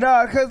say?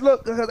 No,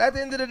 because at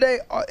the end of the day,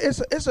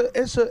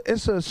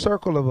 it's a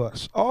circle of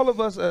us. All of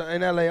us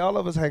in LA, all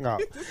of us hang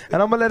out. And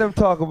I'm gonna let him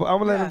talk. I'm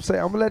gonna let him say.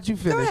 I'm gonna let you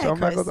finish. Go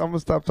ahead, I'm gonna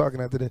stop talking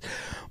after this.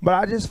 But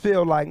I just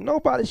feel like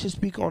nobody should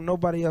speak on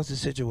nobody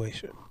else's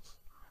situation.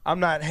 I'm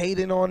not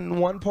hating on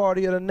one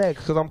party or the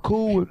next because I'm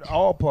cool with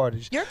all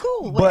parties. You're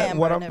cool with but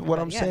Amber what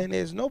I'm saying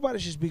is nobody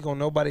should speak on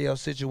nobody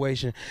else's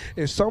situation.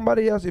 If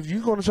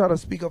you're gonna try to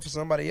speak up for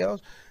somebody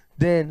else,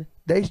 then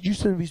you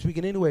shouldn't be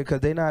speaking anyway because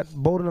they're not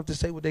bold enough to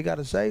say what they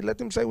gotta say. Let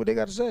them say what they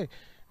gotta say.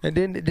 And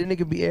then it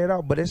can be aired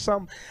out. But it's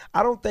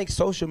I don't think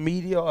social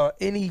media or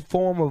any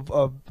form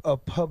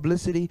of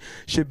publicity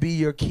should be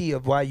your key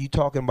of why you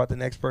talking about the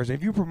next person.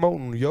 If you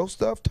promoting your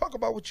stuff, talk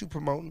about what you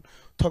promoting.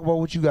 Talk about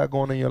what you got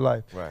going on in your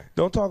life. Right.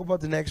 Don't talk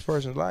about the next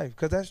person's life,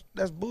 because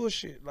that's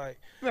bullshit. Like,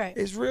 right.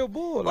 It's real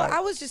bull. Well, like,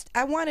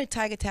 I wanted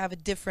Tyga to have a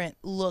different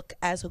look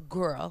as a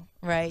girl,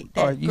 right?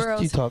 All That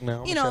right, you talk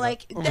now. You know,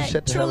 like that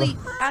the truly,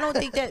 I don't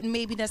think that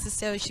maybe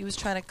necessarily she was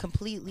trying to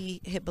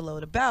completely hit below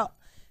the belt.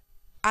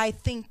 I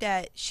think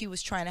that she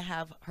was trying to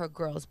have her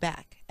girls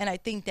back, and I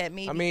think that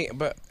maybe.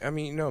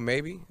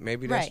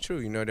 Maybe that's true.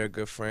 You know, they're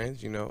good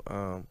friends. You know,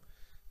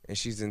 and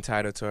she's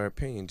entitled to her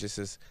opinion, just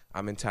as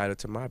I'm entitled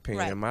to my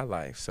opinion in my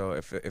life. So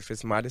if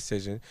it's my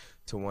decision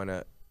to want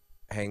to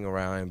hang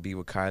around and be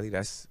with Kylie,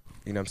 that's,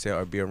 you know what I'm saying,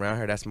 or be around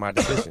her, that's my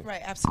decision.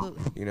 Right,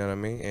 absolutely. You know what I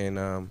mean?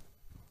 And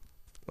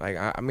like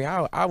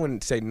I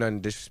wouldn't say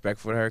nothing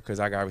disrespectful to her, because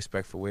I got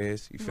respect for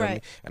Wiz. You feel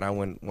me? And I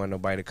wouldn't want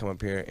nobody to come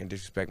up here and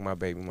disrespect my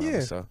baby mama. Yeah.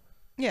 So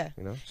yeah,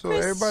 you know. So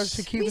Chris, everybody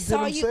should keep it to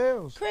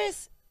themselves.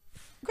 Chris,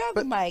 grab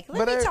the mic.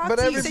 Let but me talk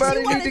to you.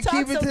 everybody Since you need to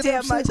keep it to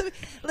damn much. themselves.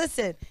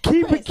 Listen,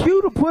 Keep Chris, it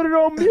cute or put it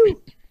on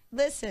mute.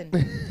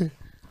 Listen,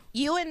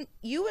 you and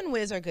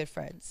Wiz are good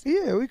friends.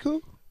 Yeah, we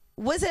cool.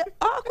 Was it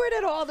awkward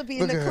at all to be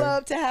in the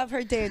club to have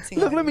her dancing?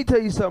 Look, let me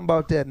tell you something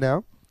about that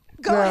now.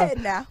 Go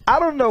ahead now. I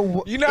don't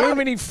know. You know how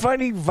many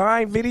funny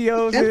Vine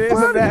videos there is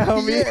of that,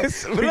 homie? Yeah.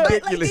 It's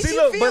ridiculous.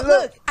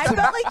 Look, I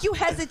felt like you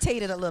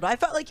hesitated a little. I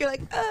felt like you're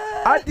like,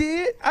 I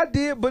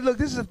did. But look,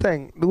 this is the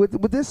thing.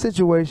 With this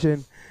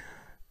situation,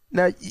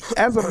 now,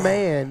 as a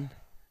man,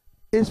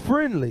 it's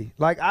friendly.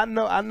 Like, I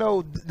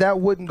know that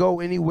wouldn't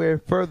go anywhere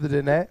further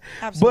than that.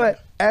 Absolutely.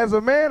 But as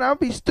a man, I'd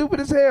be stupid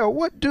as hell.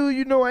 What dude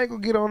you know ain't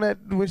gonna get on that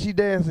when she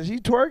dancing? She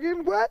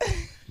twerking? What?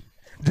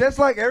 Just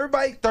like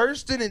everybody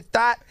thirsting and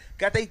got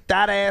they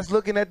thought ass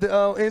looking at the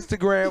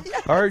Instagram,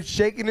 or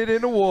shaking it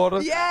in the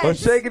water, or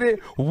shaking it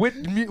with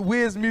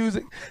Wiz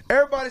music.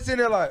 Everybody sitting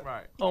there like,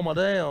 oh my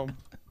damn.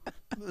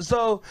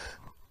 So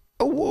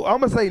I'm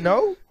gonna say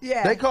no.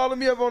 Yeah. They calling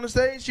me up on the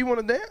stage. She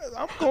wanna dance.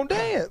 I'm gonna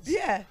dance.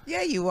 Yeah,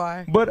 you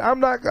are. But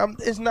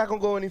it's not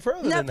gonna go any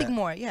further. Nothing than that.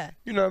 more. Yeah.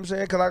 You know what I'm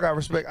saying? Because I got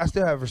respect. I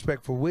still have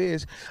respect for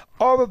Wiz,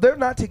 although they're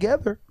not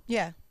together.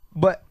 Yeah.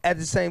 But at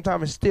the same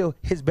time, it's still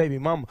his baby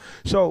mama.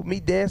 So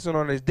me dancing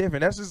on it is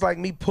different. That's just like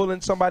me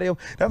pulling somebody up.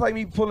 That's like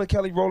me pulling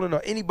Kelly Rowland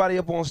or anybody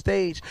up on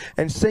stage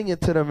and singing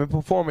to them and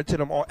performing to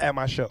them at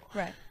my show.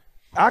 Right.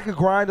 I could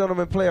grind on them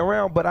and play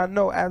around, but I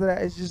know after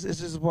that, it's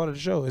just a part of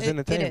the show. It's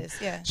entertainment. It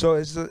is, yeah. So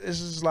it's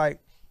just like,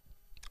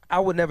 I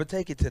would never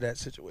take it to that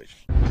situation.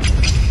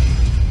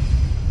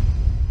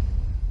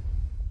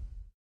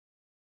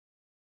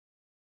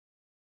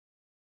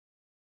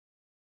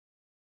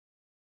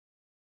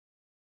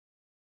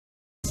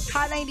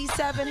 Hot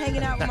 97,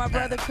 hanging out with my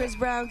brother Chris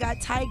Brown. Got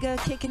Tyga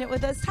kicking it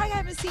with us. Tyga, I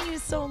haven't seen you in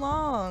so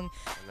long.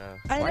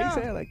 I know. Why you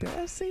say it like that?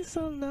 I've seen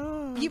so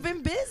long. You've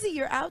been busy.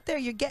 You're out there.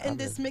 You're getting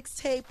this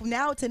mixtape.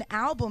 Now it's an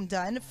album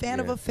done. A fan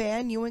of a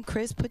fan. You and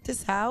Chris put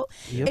this out.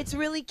 Yep. It's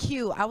really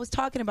cute. I was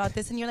talking about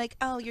this, and you're like,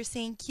 oh, you're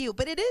saying cute.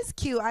 But it is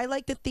cute. I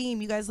like the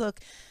theme. You guys look,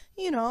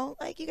 you know,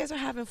 like you guys are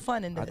having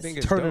fun in this. I think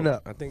it's turning dope.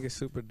 up. I think it's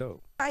super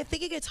dope. I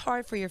think it gets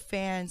hard for your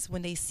fans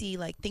when they see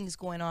like things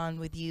going on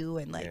with you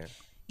and like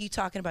you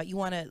talking about you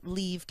want to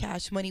leave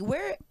Cash Money.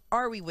 Where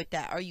are we with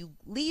that? Are you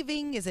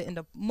leaving? Is it in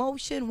the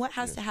motion? What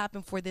has to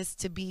happen for this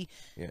to be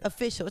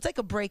official? It's like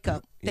a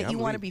breakup that you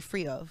want to be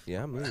free of.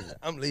 Yeah, I'm leaving.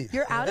 I'm leaving.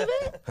 You're out of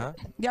it? Huh?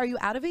 Are you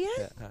out of it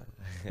yet?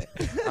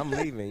 I'm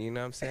leaving, you know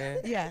what I'm saying?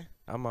 Yeah.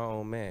 I'm my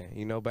own man,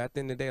 you know, but at the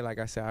end of the day, like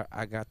I said,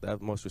 I got the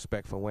utmost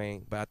respect for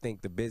Wayne, but I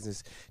think the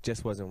business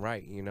just wasn't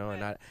right, you know,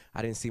 and I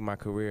didn't see my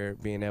career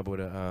being able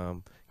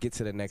to get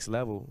to the next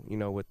level, you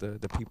know, with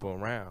the people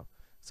around.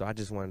 So I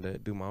just wanted to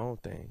do my own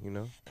thing, you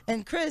know.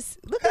 And Chris,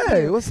 look at you.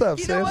 Hey, what's up,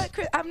 sis? You know what,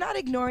 Chris? I'm not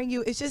ignoring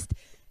you. It's just,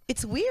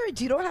 it's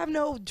weird. You don't have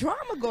no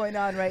drama going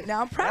on right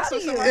now. I'm proud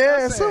of you.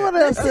 Yeah, someone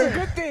else said. That's a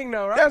good thing,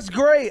 though, right? That's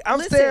great.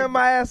 I'm staying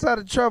my ass out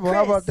of trouble. Chris,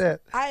 how about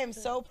that? I am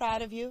so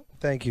proud of you.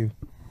 Thank you.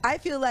 I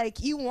feel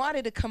like you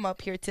wanted to come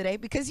up here today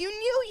because you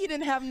knew you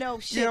didn't have no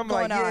shit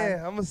going on. Yeah,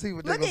 I'm going to see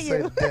what they're going to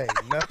say today.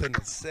 Nothing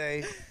to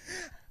say.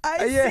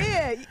 I see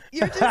it.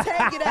 You're just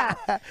hanging out.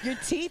 Your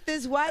teeth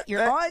is white.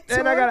 You're on tour.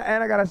 And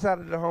I got a shout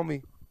out to the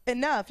homie.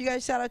 Enough. You got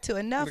to shout out to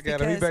Enough. Look at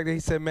him. He back there. He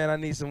said, man, I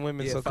need some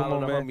women. So come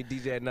on, man. Homie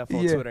DJ Enough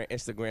on Twitter and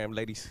Instagram,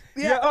 ladies.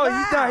 Yeah.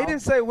 Oh, he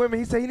didn't say women.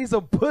 He said he needs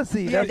some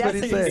pussy. Yeah, that's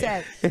what he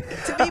said.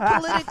 To be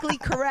politically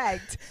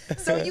correct.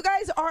 So you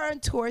guys are on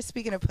tour.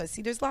 Speaking of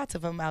pussy, there's lots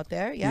of them out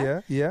there. Yeah.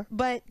 Yeah.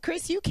 But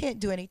Chris, you can't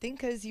do anything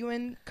because you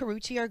and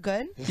Karrueche are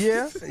good.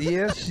 Yeah.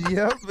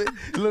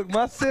 Look,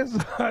 my sis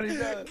already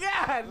done.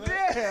 God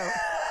damn.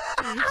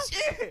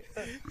 Shit.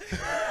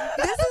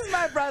 This is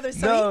my brother,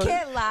 so he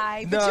can't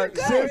lie. But you're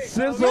good.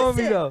 Sis on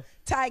me though.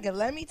 Tyga,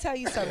 let me tell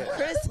you something.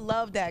 Chris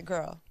loved that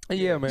girl.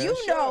 Yeah, man. You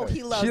know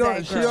he loves that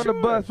girl. She on the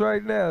bus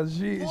right now.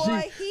 She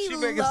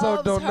making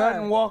so don't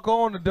nothing walk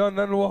on or don't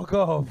nothing walk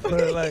off.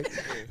 Like,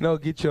 no,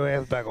 get your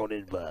ass back on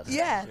this bus.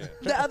 Yeah.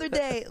 The other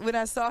day when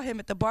I saw him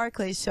at the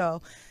Barclays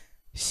show,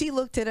 she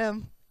looked at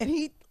him and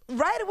he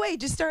right away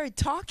just started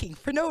talking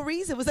for no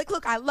reason. It was like,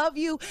 look, I love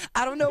you.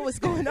 I don't know what's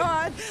going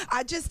on.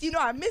 I just,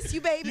 I miss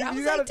you, baby.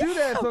 You gotta do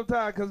that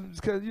sometimes,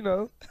 cause you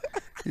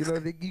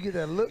get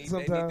that look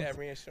sometimes. They need that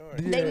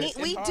reassurance.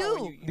 Yeah. We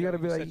do. You gotta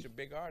be like such a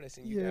big artist,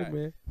 and you got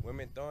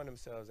women throwing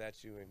themselves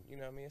at you, and you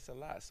know what I mean. It's a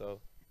lot. So,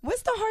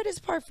 what's the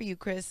hardest part for you,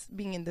 Chris,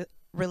 being in the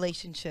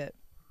relationship?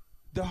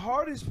 The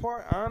hardest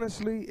part,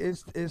 honestly,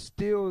 is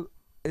still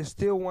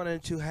wanting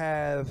to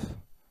have.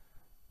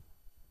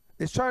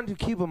 It's trying to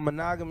keep a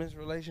monogamous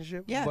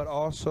relationship, but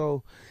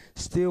also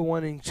still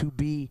wanting to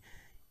be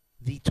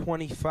the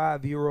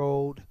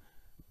 25-year-old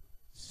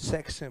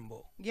sex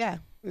symbol. Yeah.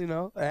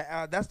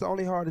 That's the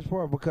only hardest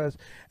part, because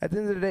at the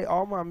end of the day,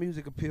 all my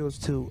music appeals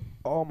to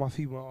all my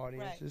female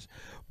audiences.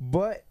 Right.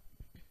 But,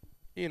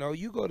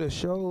 you go to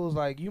shows,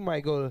 like you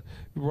might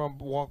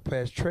walk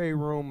past Trey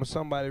room or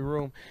somebody's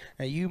room,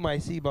 and you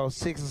might see about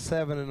 6 or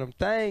 7 of them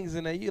things,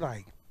 and then you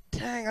like,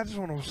 dang, I just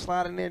want to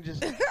slide in there and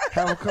just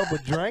have a couple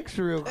drinks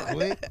real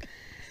quick.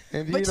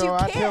 And, I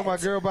tell my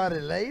girl about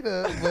it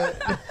later.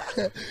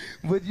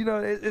 But,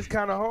 it's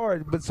kind of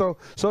hard. But so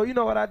you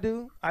know what I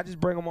do? I just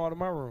bring them all to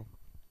my room.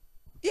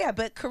 Yeah,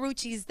 but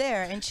Karrueche's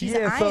there, and she's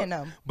eyeing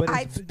them. But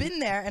I've been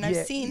there, and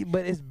I've seen.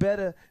 But it's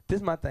better. This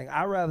is my thing.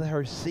 I'd rather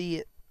her see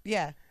it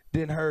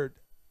than her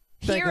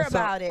hear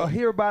about it. Or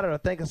hear about it or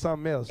think of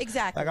something else.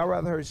 Exactly. Like, I'd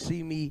rather her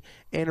see me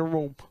in a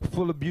room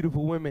full of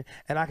beautiful women,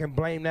 and I can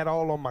blame that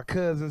all on my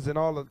cousins and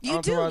all the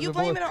entourage. You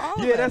blame it on all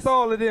of us. Yeah, that's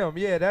all of them.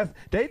 Yeah,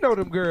 they know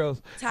them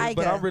girls. Tyga.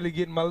 But I'm really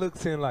getting my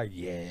looks in like,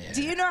 yeah.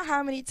 Do you know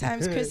how many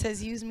times Chris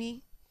has used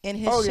me in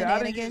his shenanigans? I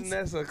done used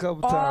Nessa a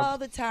couple times. All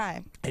the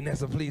time. Hey,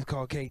 Nessa, please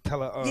call Kate.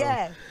 Tell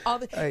her.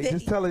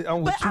 Just tell her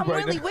I'm with you right now. But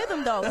I'm really with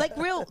him, though.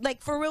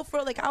 For real,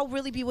 like, I'll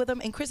really be with him,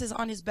 and Chris is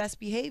on his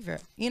best behavior,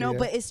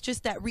 But it's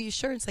just that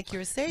reassurance, like you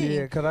were saying.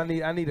 Yeah, because I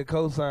need a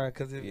cosign,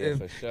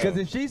 because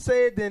if she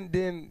say it,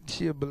 then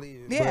she'll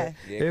believe it. Yeah.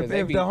 If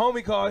the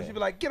homie calls, she'll be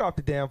like, get off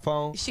the damn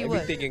phone. She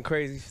would. Be thinking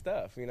crazy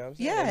stuff, you know what I'm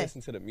saying? Yeah. They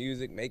listen to the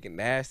music, making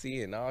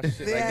nasty and all shit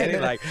like that.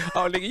 They're like,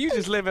 oh, nigga, you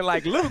just living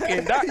like Luke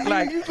and Doc.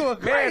 Like,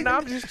 man,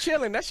 I'm just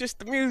chilling. That's just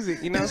the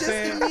music, you know what I'm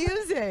saying?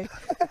 Just the music.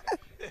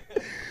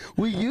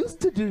 We used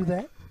to do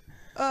that.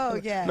 Oh,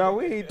 yeah. No,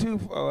 we ain't too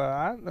far.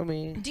 I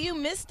mean. Do you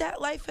miss that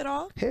life at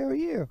all? Hell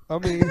yeah. I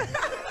mean,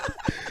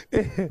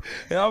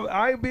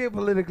 I ain't being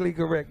politically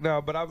correct now,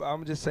 but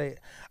I'm just saying,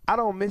 I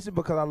don't miss it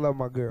because I love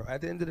my girl.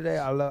 At the end of the day,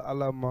 I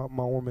love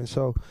my woman.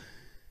 So,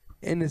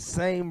 in the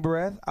same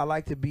breath, I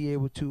like to be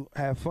able to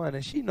have fun,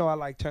 and she know I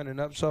like turning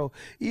up. So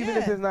even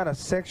if it's not a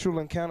sexual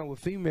encounter with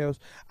females,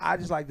 I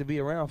just like to be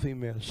around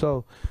females.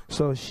 So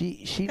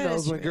she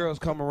knows when girls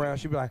come around,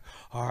 she be like,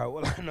 all right,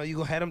 well, I know you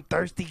gonna have them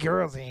thirsty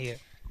girls in here.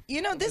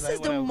 This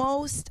is the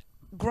most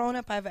grown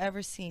up I've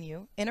ever seen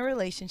you in a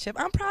relationship.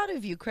 I'm proud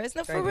of you, Chris.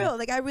 No, for real,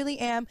 like I really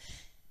am.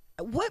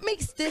 What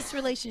makes this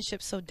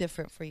relationship so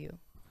different for you?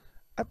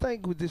 I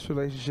think with this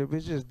relationship,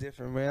 it's just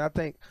different, man.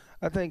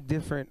 I think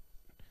different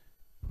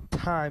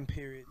time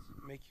periods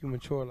make you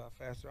mature a lot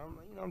faster.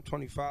 I'm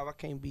 25. I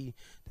can't be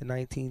the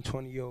 19,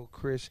 20-year-old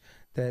Chris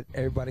that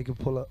everybody can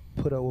put up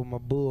with my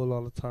bull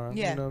all the time.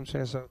 Yeah. You know what I'm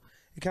saying? So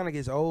it kind of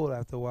gets old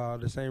after a while.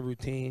 The same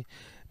routine.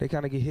 They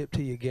kind of get hip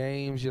to your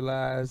games, your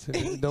lies, and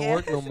it don't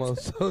work no more.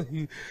 So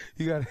they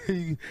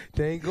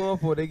ain't going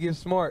for it. They get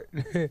smart.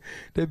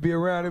 They be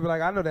around. They be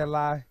like, I know that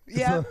lie.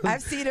 Yeah,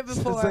 I've seen it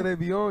before. So they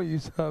be on you.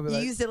 So you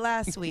used it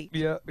last week.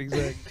 Yeah,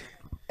 exactly.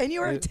 And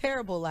you were a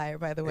terrible liar,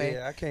 by the way.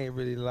 Yeah, I can't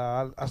really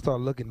lie. I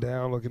start looking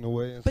down, looking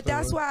away. And but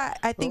that's why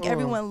I think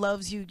everyone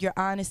loves you, your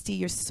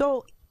honesty,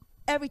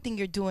 everything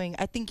you're doing.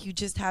 I think you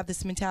just have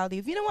this mentality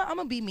of, you know what, I'm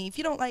going to be me. If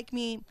you don't like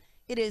me,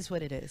 it is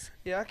what it is.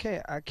 Yeah,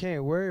 I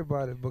can't worry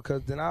about it,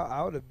 because then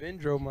I would have been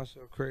drove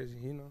myself crazy,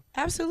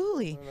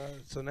 Absolutely.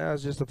 So now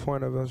it's just a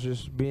point of us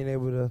just being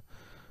able to,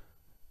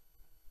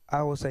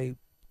 I would say,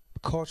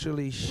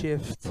 culturally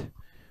shift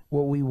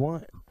what we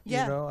want.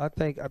 Yeah. I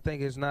think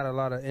it's not a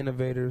lot of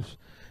innovators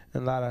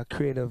and a lot of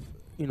creative,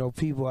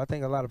 people. I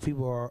think a lot of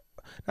people are,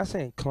 not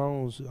saying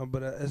clones,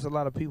 but it's a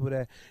lot of people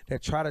that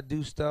try to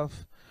do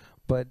stuff,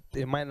 but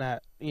it might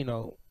not,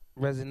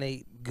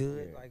 resonate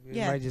good. Like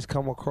it might just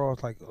come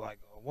across like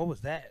what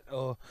was that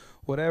or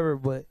whatever.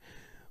 But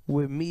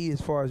with me, as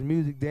far as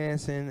music,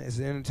 dancing, as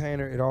an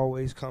entertainer, it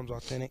always comes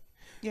authentic.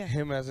 Yeah.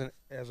 Him as a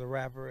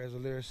rapper, as a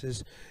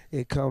lyricist,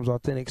 it comes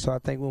authentic. So I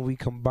think when we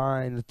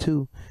combine the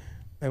two,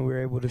 and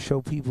we're able to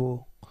show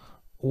people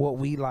what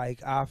we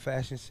like, our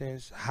fashion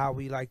sense, how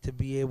we like to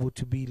be able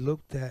to be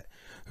looked at,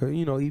 or,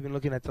 even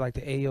looking at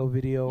the AO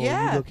video, or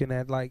you looking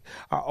at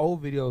our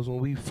old videos when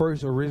we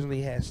first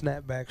originally had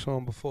snapbacks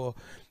on, before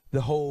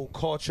the whole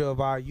culture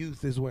of our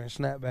youth is wearing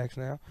snapbacks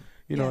now,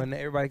 and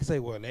everybody can say,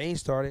 well, they ain't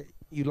started,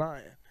 you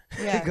lying,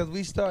 because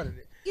we started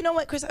it. You know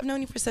what, Chris, I've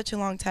known you for such a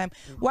long time.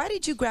 Why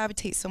did you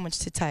gravitate so much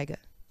to Tyga?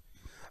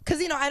 Because,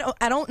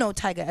 I don't know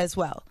Tyga as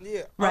well.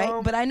 Yeah.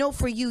 Right? But I know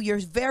for you, you're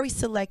very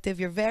selective.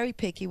 You're very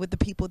picky with the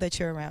people that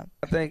you're around.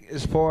 I think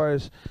as far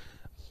as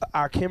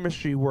our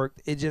chemistry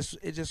worked, it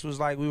just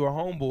was like we were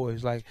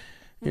homeboys. Like,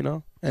 you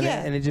know,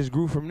 and it just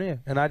grew from there.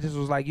 And I just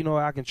was like, you know,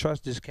 I can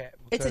trust this cat.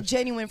 It's a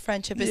genuine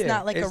friendship. It's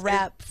not like a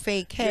rap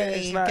fake.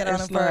 Hey, get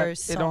on a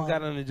verse. It don't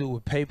got nothing to do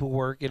with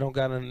paperwork. It don't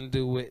got nothing to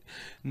do with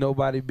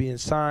nobody being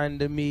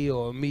signed to me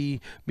or me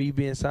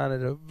being signed to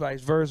the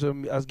vice versa.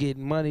 Us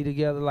getting money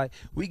together. Like,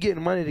 we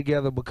getting money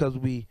together because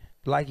we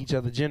like each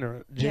other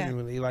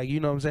genuinely. Like, you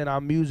know what I'm saying? Our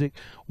music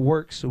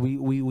works.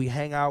 We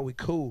hang out. We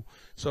cool.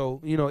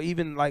 So, you know,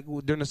 even like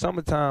during the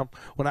summertime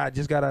when I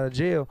just got out of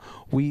jail,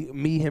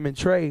 me, him, and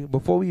Trey,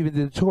 before we even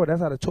did the tour,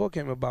 that's how the tour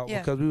came about.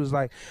 Because we was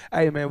like,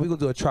 hey, man, we going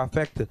to do a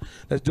trifecta.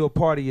 Let's do a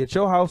party at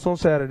your house on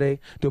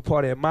Saturday, do a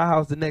party at my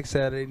house the next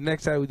Saturday. The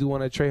next Saturday, we do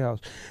one at Trey's house.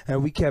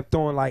 And we kept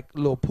throwing like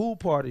little pool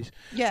parties.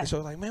 Yeah. And so I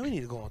was like, man, we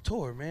need to go on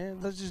tour, man.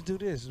 Let's just do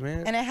this,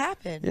 man. And it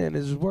happened. Yeah, and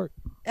it just worked.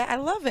 I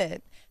love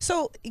it.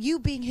 So you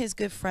being his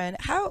good friend,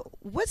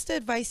 what's the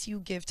advice you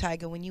give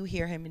Tyga when you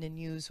hear him in the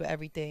news with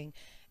everything?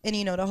 And,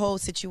 you know, the whole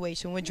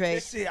situation with Drake.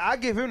 See, I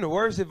give him the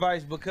worst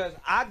advice because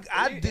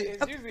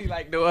it's usually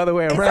like the other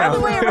way around. It's the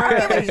other way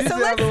around. So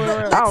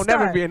let's I don't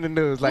never be in the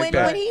news like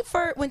that.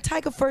 When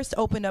Tyga first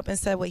opened up and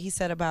said what he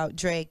said about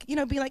Drake, you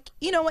know, be like,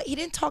 you know what? He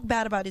didn't talk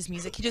bad about his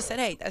music. He just said,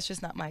 hey, that's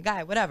just not my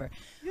guy, whatever.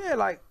 Yeah,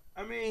 like,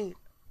 I mean,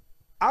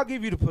 I'll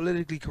give you the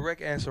politically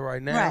correct answer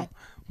right now. Right.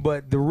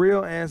 But the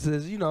real answer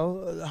is, you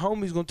know,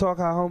 homies gonna talk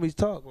how homies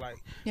talk.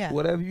 Like,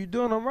 whatever you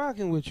doing, I'm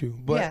rocking with you.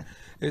 But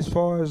as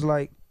far as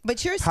like,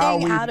 but you're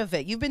staying out of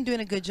it. You've been doing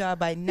a good job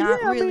by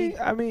not really.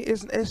 I mean,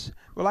 it's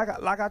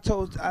like I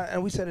told,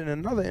 and we said in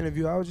another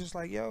interview, I was just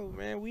like, yo,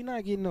 man, we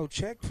not getting no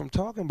check from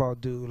talking about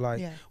dude.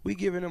 Like, we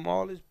giving him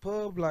all this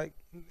pub. Like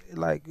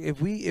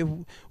if we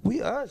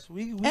us,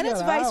 we and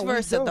it's vice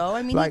versa though.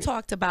 I mean, like, he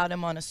talked about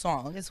him on a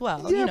song as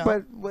well. Yeah, you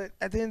know? but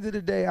at the end of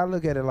the day, I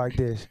look at it like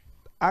this.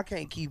 I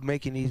can't keep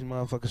making these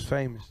motherfuckers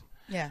famous.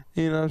 Yeah.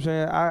 You know what I'm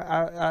saying?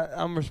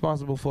 I'm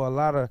responsible for a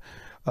lot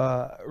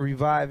of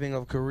reviving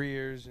of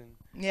careers and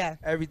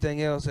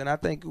everything else. And I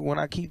think when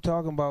I keep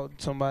talking about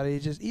somebody,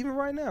 it's just, even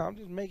right now, I'm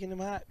just making them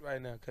hot right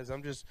now because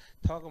I'm just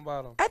talking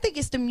about them. I think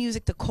it's the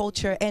music, the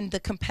culture, and the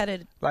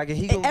competitive. Like,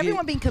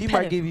 everyone being competitive.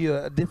 He might give you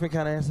a different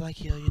kind of answer,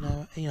 like, you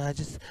know, I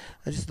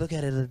just look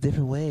at it a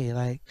different way,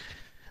 like.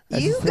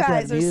 You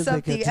guys are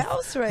something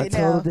else right now.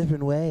 A total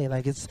different way.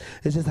 Like, it's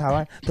just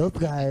how those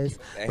guys.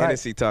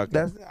 Hennessy talk.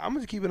 I'm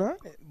just keeping on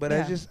it, but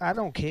I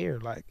don't care.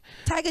 Like,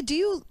 Tyga, do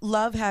you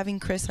love having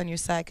Chris on your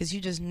side because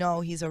you just know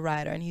he's a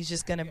rider and he's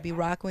just gonna be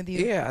rocking with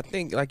you? Yeah, I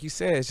think, like you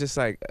said, it's just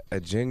like a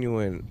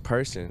genuine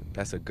person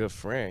that's a good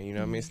friend. You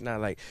know what I mean? It's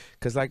not like,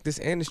 cause like this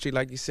industry,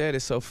 like you said,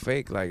 is so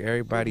fake. Like,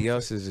 everybody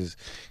else is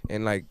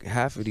and like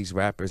half of these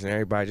rappers and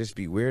everybody just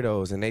be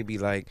weirdos, and they be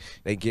like,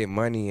 they get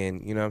money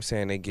and, you know what I'm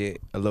saying, they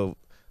get a little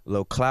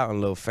clout and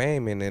a little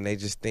fame, and then they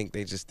just think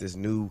they just this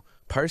new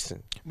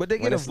person. But they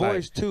get a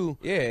voice too.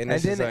 Yeah, and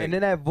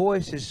then that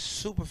voice is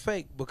super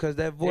fake because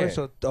that voice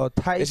are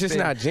tight. It's just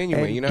not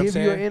genuine. You know what I'm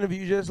saying? Give you an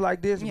interview just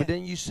like this, but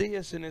then you see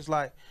us and it's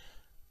like,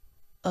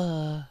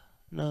 no.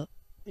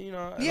 You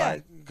know,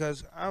 like,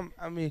 because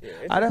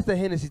that's the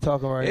Hennessy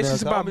talking right now. It's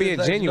just about being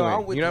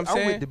genuine. You know what I'm saying?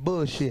 I'm with the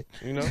bullshit.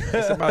 You know,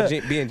 it's about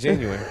being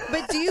genuine.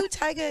 But do you,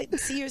 Tyga,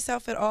 see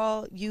yourself at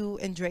all, you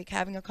and Drake,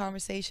 having a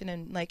conversation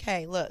and like,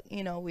 hey, look,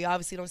 you know, we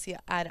obviously don't see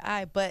eye to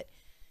eye, but,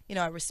 you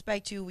know, I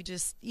respect you. We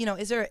just, you know,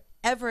 is there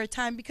ever a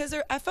time, because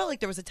I felt like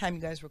there was a time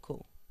you guys were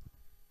cool.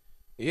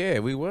 Yeah,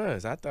 we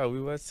was. I thought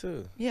we was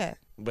too. Yeah.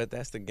 But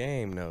that's the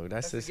game, though.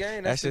 That's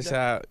just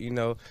how, you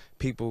know,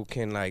 people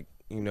can, like,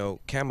 you know,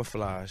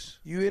 camouflage.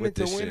 You in it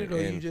to win it,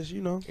 or you just,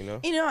 you know.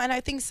 And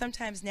I think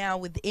sometimes now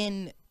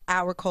within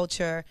our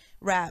culture,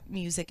 rap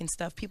music and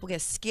stuff, people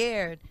get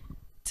scared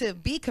to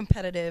be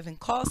competitive and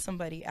call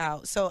somebody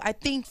out. So I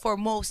think for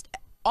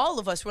all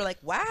of us, we're like,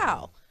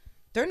 wow,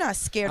 they're not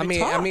scared to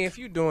talk. I mean, if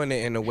you're doing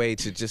it in a way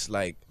to just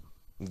like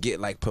get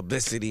like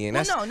publicity, and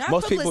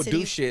most people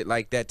do shit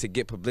like that to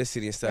get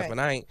publicity and stuff, and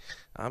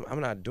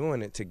I'm not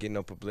doing it to get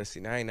no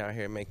publicity. I ain't out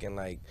here making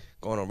like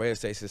going on radio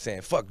stations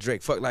saying fuck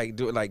Drake, fuck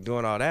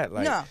doing all that.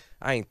 Like,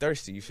 I ain't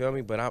thirsty, you feel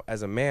me? But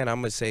as a man,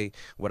 I'm gonna say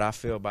what I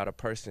feel about a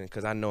person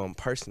because I know him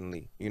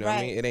personally. You know what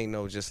I mean? It ain't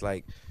no just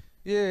like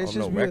it's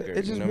just record,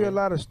 it just be a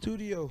lot of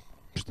studio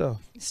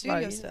stuff.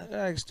 Stuff.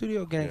 Like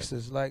studio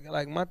gangsters. Yeah.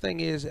 Like my thing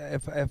is,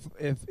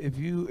 if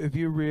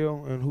you're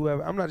real and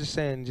whoever, I'm not just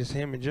saying just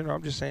him in general.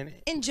 I'm just saying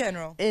in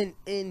general.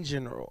 In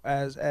general,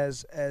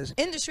 as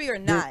industry or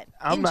not.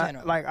 I'm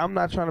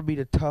not trying to be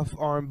the tough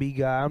R&B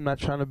guy. I'm not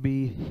trying to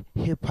be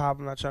hip hop.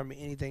 I'm not trying to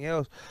be anything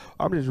else.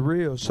 I'm just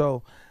real.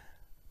 So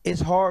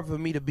it's hard for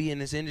me to be in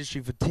this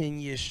industry for 10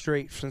 years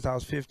straight since I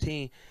was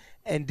 15,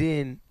 and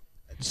then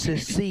to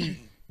see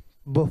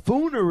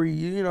buffoonery,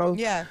 you know,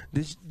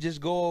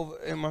 just go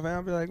over in my family.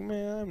 I'll be like,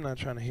 man, I'm not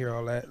trying to hear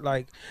all that.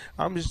 Like,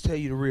 I'm just tell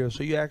you the real.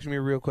 So you ask me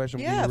a real question,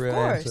 give you a real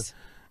answer,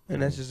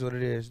 and that's just what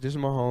it is. This is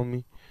my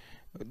homie.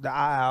 The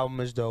album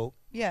is dope.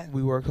 Yeah,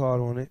 we worked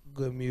hard on it.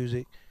 Good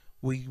music.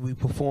 We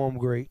perform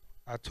great.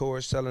 Our tour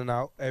is selling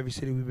out. Every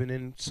city we've been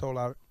in sold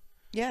out.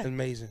 Yeah,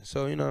 amazing.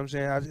 So you know what I'm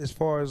saying. As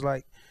far as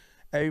like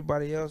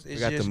Everybody else is we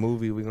got just the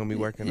movie we're gonna be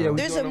working on.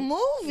 There's a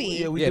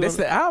movie. Yeah,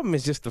 the album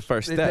is just the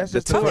first step. That's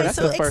the tour, okay, that's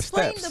so the first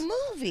explain steps. the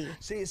movie.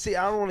 See,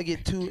 I don't want to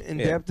get too in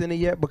depth in it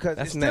yet because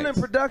That's it's still next.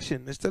 in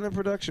production. It's still in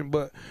production,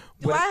 but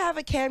Do I have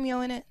a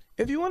cameo in it?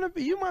 if you want to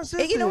be, you my sister.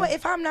 Hey, you know what?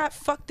 If I'm not,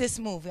 fuck this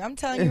movie. I'm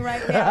telling you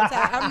right now,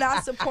 I'm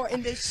not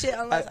supporting this shit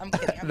unless I'm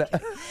kidding. I'm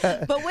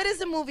kidding. But what is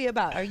the movie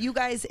about? Are you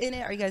guys in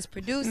it? Are you guys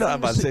producing? No, I'm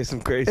about to say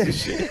some crazy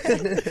shit.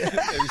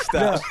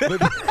 Stop.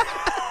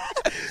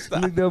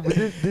 No, but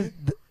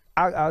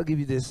I'll give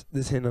you this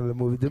hint of the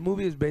movie. The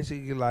movie is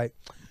basically like,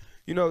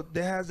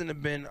 there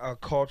hasn't been a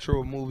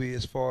cultural movie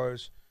as far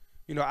as,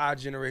 our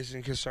generation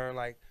is concerned.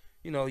 Like,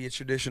 your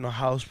traditional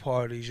house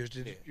parties, your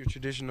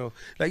traditional,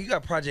 like you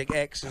got Project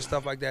X and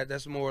stuff like that.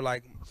 That's more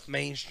like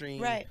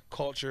mainstream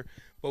culture.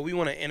 But we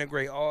want to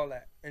integrate all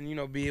that and,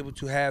 be able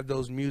to have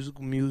those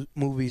musical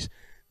movies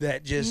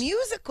that just.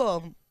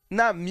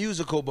 Not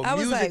musical, but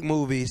music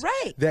movies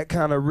that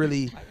kind of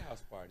really.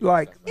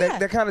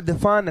 That kind of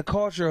define the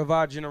culture of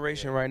our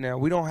generation right now.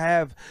 We don't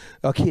have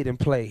a Kid and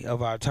Play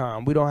of our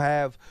time. We don't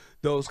have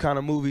those kind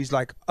of movies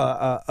like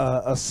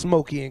a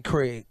Smokey and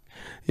Craig.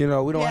 We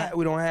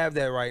don't have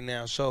that right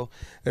now. So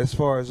as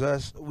far as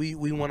us, we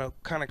want to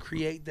kind of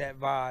create that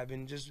vibe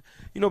and just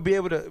be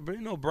able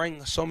to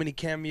bring so many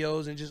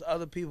cameos and just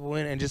other people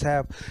in and just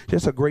have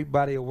just a great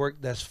body of work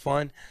that's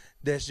fun.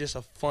 That's just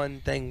a fun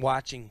thing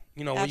watching.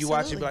 When you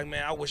watch it, be like,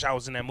 man, I wish I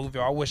was in that movie,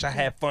 or I wish I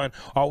had fun,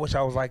 or I wish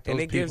I was like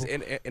those people.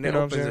 And it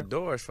opens the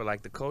doors for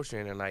like the culture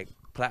and like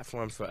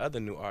platforms for other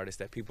new artists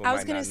that people might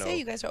not know. I was gonna say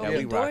you guys are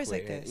opening doors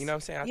like this. You know what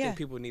I'm saying? I think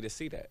people need to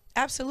see that.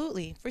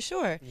 Absolutely, for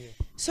sure. Yeah.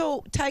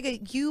 So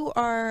Tyga, you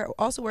are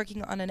also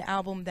working on an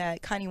album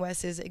that Kanye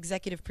West is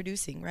executive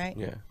producing, right?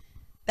 Yeah.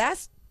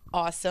 That's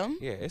awesome.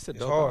 Yeah, it's a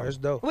dope. It's hard. It's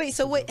dope. Wait,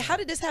 so how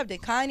did this happen?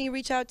 Did Kanye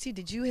reach out to you?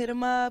 Did you hit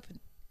him up?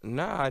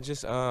 Nah, he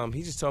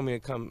just told me to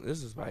come.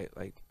 This was like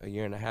a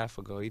year and a half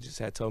ago. He just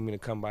had told me to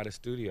come by the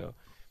studio,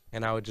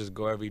 and I would just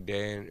go every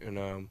day,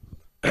 and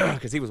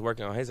because he was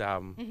working on his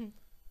album,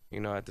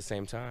 at the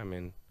same time,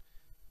 and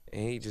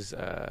he was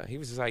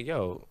just like,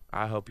 yo,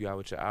 I'll help you out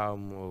with your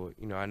album, or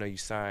I know you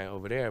signed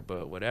over there,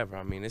 but whatever.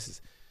 I mean,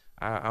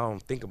 I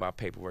don't think about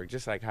paperwork,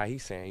 just like how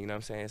he's saying. You know what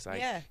I'm saying? It's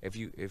like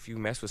if you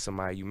mess with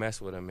somebody, you mess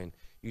with them, and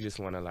you just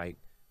want to like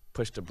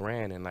push the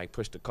brand and like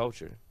push the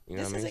culture. You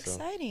know what I mean? This is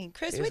exciting.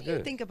 Chris, it's what do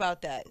you think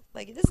about that?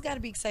 Like, this has got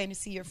to be exciting to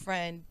see your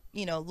friend,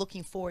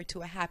 looking forward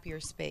to a happier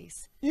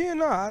space. Yeah,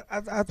 no,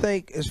 I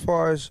think as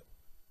far as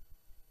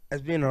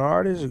being an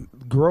artist,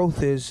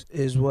 growth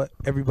is what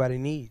everybody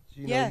needs.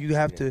 You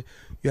have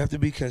to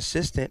be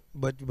consistent,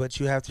 but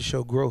you have to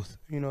show growth.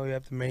 You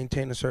have to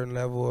maintain a certain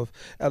level of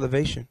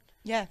elevation.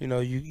 Yeah.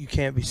 You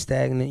can't be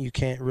stagnant. You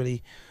can't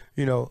really,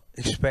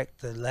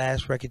 expect the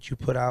last record you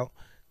put out,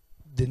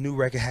 the new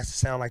record has to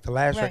sound like the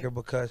last record,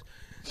 because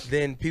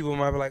then people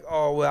might be like,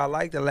 oh, well, I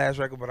like the last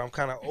record, but I'm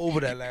kind of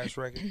over that last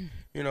record.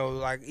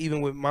 Like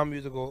even with my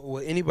music or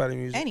with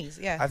anybody's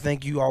music, I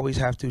think you always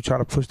have to try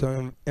to push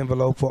the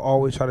envelope, or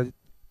always try to,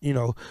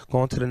 go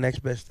on to the next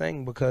best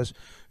thing, because,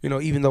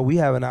 even though we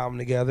have an album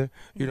together,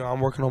 I'm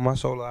working on my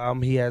solo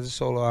album, he has a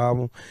solo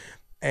album,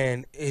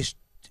 and it's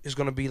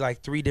going to be like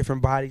 3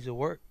 different bodies of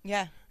work.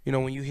 Yeah.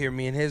 When you hear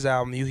me and his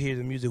album, you hear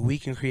the music we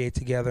can create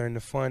together and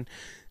the fun,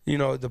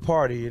 the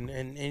party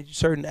and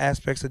certain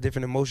aspects of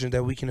different emotions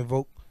that we can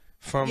evoke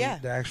from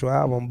the actual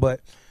album. But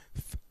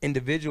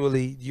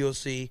individually, you'll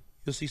see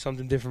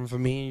something different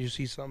from me, and you'll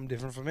see something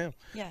different from him.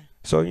 Yeah.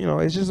 So,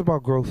 it's just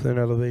about growth and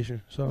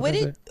elevation. So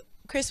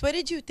Chris, what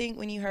did you think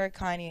when you heard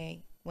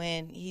Kanye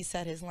when he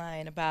said his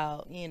line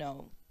about,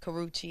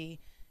 Karrueche,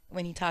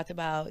 when he talked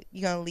about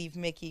you're going to leave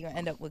Mickey, you're going to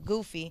end up with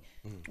Goofy?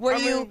 Were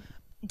you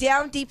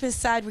down deep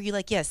inside, were you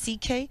like, yeah,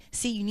 CK,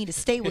 you need to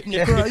stay with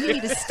me, girl. You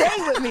need to stay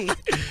with me.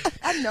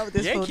 I know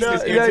this.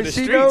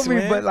 She knows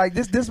me, but like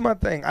this is my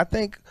thing. I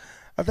think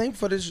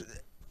for this,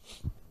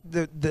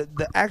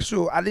 the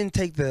actual, I didn't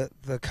take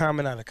the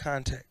comment out of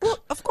context. Well,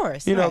 of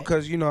course,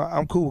 because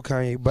I'm cool with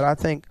Kanye, but I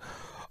think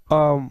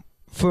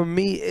for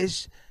me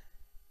it's.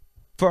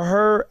 For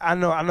her, I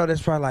know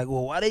that's probably like,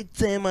 well, why they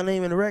saying my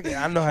name in the record?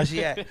 I know how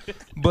she act,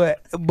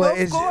 but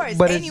well, of course,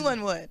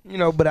 anyone would.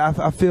 But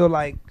I feel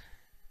like.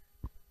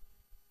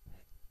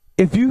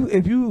 If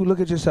you look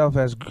at yourself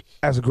as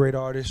a great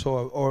artist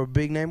or a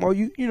big name, or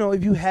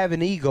if you have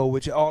an ego,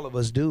 which all of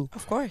us do,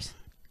 of course,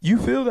 you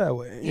feel that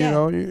way.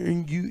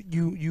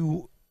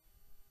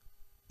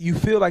 You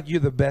feel like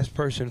you're the best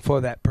person for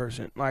that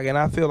person. Like, and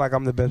I feel like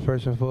I'm the best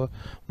person for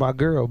my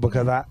girl,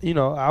 because I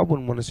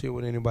wouldn't want to see it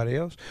with anybody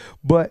else.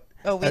 But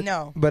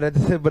know. But at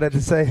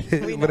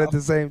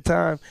the same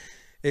time,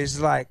 it's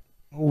like,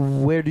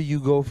 where do you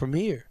go from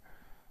here?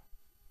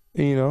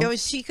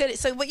 She could.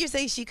 So what you're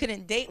saying, she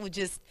couldn't date with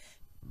just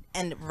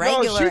and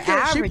regular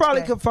average. She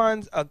probably could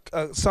find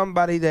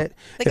somebody that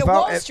like a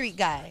Wall Street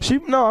guy.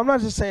 No, I'm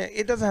not just saying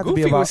it doesn't have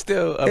Goofy to be about. Was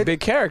still a big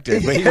character,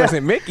 but he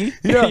wasn't Mickey.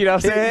 You know what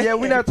I'm saying? Yeah,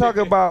 we're not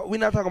talking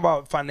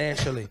about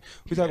financially.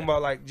 We're talking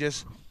about like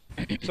just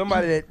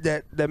somebody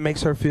that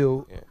makes her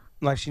feel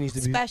like she needs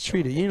to be Special.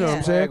 treated. You know what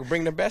I'm saying?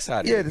 Bring the best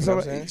out of Yeah, it. You know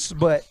what I'm saying?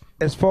 but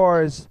as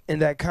far as in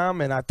that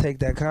comment, I take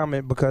that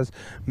comment because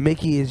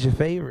Mickey is your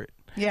favorite.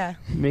 Yeah.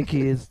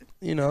 Mickey is,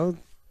 you know,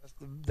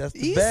 that's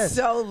the You best.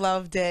 so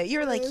loved it.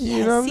 You're like, yes,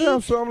 You know what I'm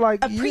saying? So I'm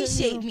like,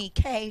 appreciate me,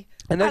 Kay.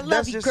 And I love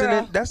that's you, just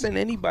girl. that's in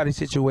anybody's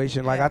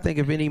situation. Like I think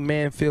if any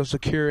man feels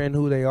secure in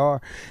who they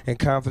are and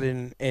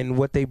confident in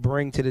what they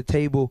bring to the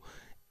table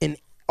in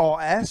all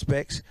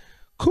aspects,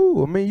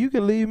 cool. I mean, you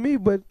can leave me,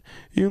 but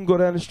you can go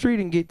down the street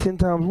and get 10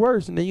 times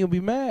worse, and then you'll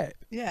be mad.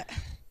 Yeah.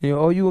 You know,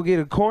 or you gonna get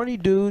a corny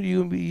dude.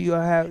 You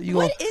gonna have you.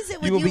 What is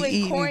it with you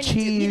and corny cheese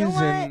dude? You know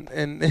what?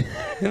 and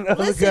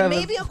listen,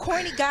 maybe a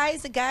corny guy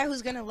is a guy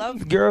who's gonna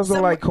love. Girls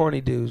don't like corny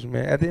dudes,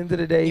 man. At the end of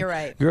the day, you're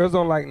right. Girls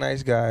don't like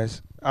nice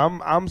guys.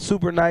 I'm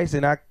super nice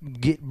and I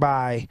get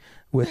by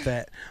with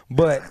that,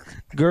 but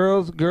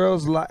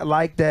girls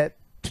like that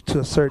to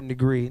a certain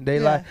degree. They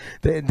like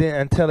then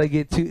until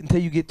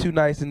you get too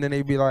nice, and then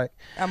they be like,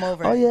 I'm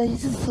over. Oh yeah,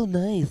 he's just so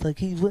nice.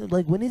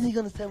 Like when is he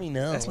gonna tell me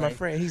no? That's my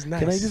friend. He's nice.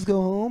 Can I just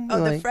go home? Oh,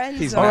 like, the friends.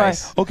 He's all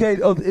nice. right.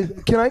 Okay. Oh,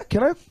 can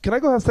I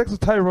go have sex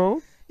with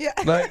Tyrone? Yeah.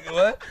 Like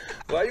what?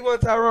 Why you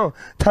want Tyrone?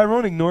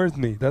 Tyrone ignores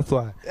me. That's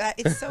why.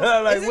 It's so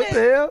like what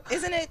the hell?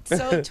 Isn't it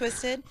so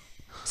twisted?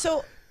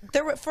 So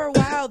for a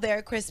while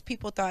there, Chris,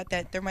 people thought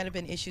that there might have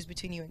been issues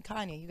between you and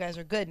Kanye. You guys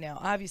are good now.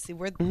 Obviously,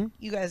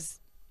 you guys.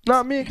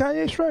 No, me and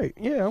Kanye straight.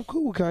 Yeah, I'm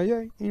cool with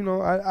Kanye. You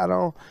know, I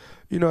don't.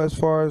 You know, as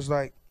far as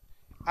like,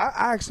 I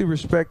actually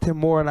respect him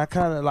more, and I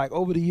kind of like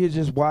over the years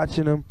just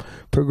watching him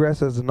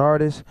progress as an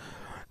artist.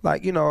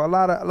 Like, you know, a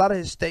lot of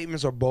his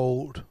statements are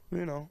bold,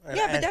 you know.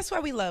 Yeah, but that's why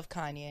we love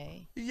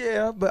Kanye.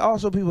 Yeah, but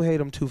also people hate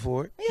him too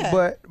for it.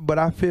 Yeah. But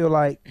I feel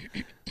like,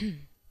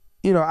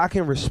 you know, I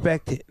can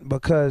respect it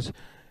because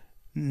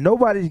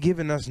nobody's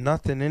giving us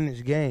nothing in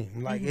this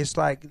game. Like, it's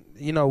like,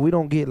 you know, we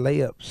don't get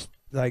layups.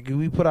 Like,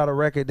 we put out a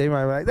record, they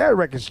might be like, that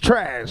record's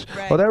trash.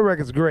 Right. Or that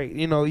record's great.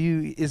 You know,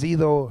 it's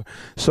either or.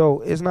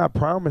 So it's not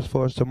promised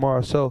for us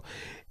tomorrow. So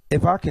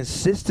if our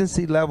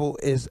consistency level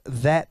is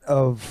that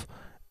of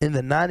in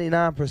the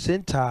 99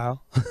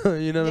 percentile,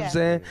 you know what I'm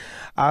saying?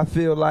 I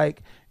feel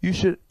like you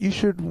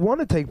should want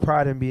to take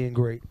pride in being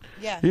great.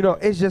 Yeah. You know,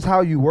 it's just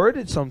how you word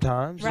it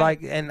sometimes. Right.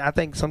 Like, and I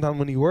think sometimes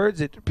when he words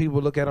it, people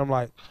look at him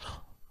like,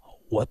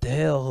 what the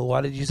hell? Why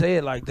did you say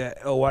it like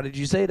that? Or why did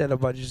you say that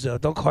about yourself?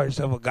 Don't call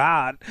yourself a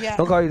god. Yeah.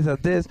 Don't call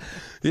yourself this.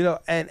 You know,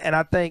 and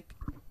I think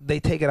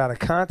they take it out of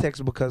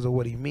context because of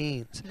what he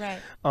means. Right.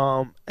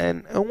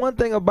 And one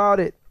thing about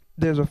it,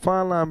 there's a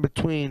fine line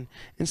between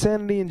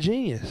insanity and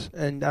genius.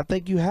 And I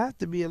think you have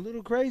to be a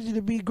little crazy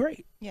to be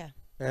great. Yeah.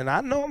 And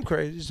I know I'm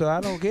crazy, so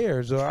I don't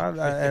care. So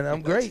and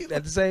I'm great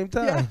at the same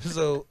time. Yeah.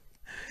 So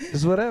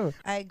it's whatever.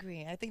 I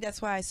agree. I think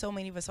that's why so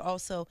many of us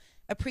also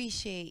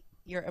appreciate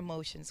your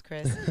emotions,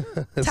 Chris.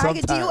 Tyga,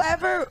 Sometimes. do you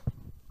ever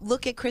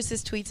look at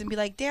Chris's tweets and be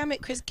like, damn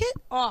it, Chris, get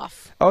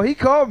off. Oh, he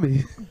called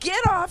me.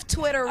 Get off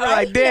Twitter right I'm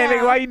like, damn, now.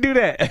 nigga, why you do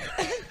that?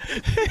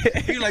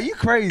 He's like, you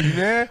crazy,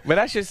 man. But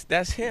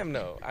that's him,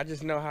 though. I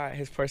just know how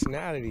his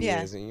personality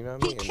is, and you know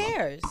what I mean? He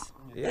cares.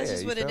 Yeah, that's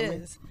just what it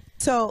is.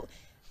 So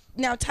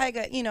now,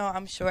 Tyga, you know,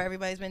 I'm sure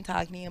everybody's been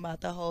talking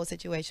about the whole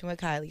situation with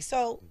Kylie.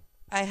 So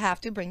I have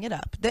to bring it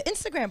up. The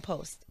Instagram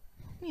post,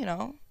 you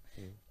know,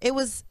 it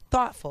was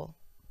thoughtful.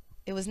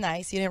 It was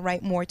nice. You didn't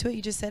write more to it.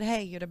 You just said,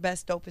 hey, you're the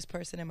best, dopest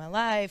person in my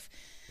life.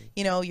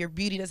 You know, your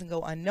beauty doesn't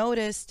go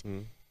unnoticed.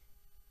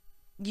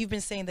 You've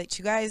been saying that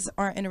you guys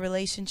aren't in a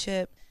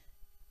relationship.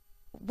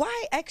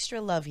 Why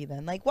extra lovey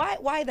then? Like,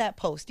 why that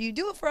post? Do you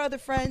do it for other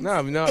friends? No,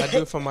 I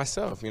do it for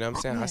myself. You know what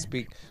I'm saying? I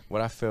speak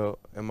what I feel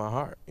in my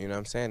heart. You know what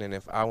I'm saying? And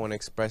if I want to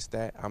express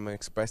that, I'm going to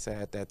express it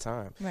at that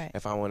time. Right.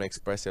 If I want to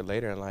express it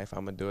later in life,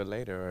 I'm going to do it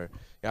later. Or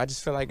I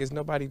just feel like it's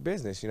nobody's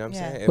business. You know what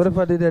I'm saying? What if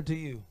I did that to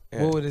you?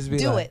 What would this be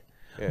do like? it.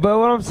 Yeah. But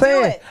what I'm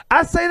saying,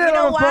 I say that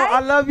on the phone. I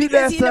love you,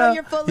 because Nessa. you know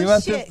you're full You're of my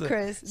shit, sister.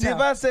 Chris. See, if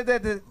I said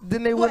that,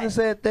 then they wouldn't have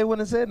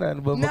said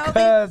nothing. But No,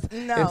 because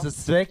no. it's a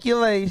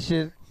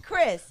speculation.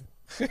 Chris,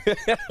 listen,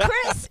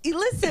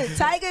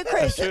 Tyga and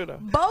Chris,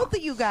 both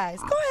of you guys,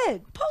 go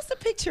ahead, post a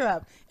picture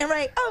up and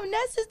write, oh,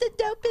 Nessa's the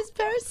dopest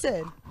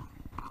person.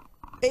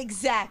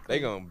 Exactly.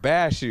 They gonna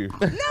bash you.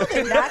 No,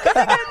 they're not, because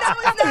they're gonna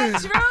know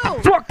it's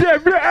not true. Fuck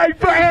that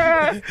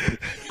man.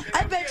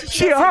 I bet you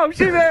She a hoe.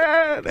 She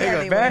there. They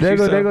gonna bash you.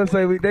 They're gonna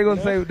say we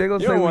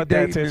want that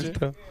dating and attention.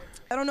 stuff.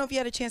 I don't know if you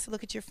had a chance to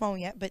look at your phone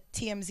yet, but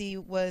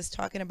TMZ was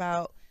talking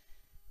about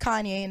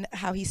Kanye and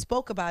how he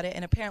spoke about it,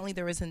 and apparently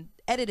there was an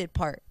edited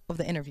part of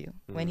the interview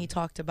when he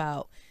talked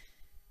about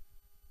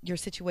your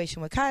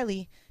situation with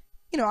Kylie.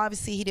 You know,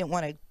 obviously he didn't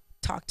want to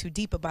talk too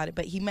deep about it,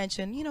 but he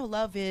mentioned, you know,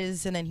 love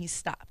is, and then he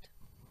stopped.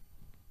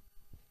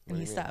 And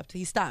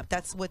he stopped.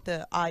 That's what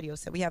the audio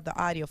said. We have the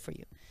audio for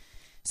you.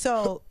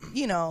 So,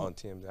 you know. On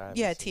TMZ.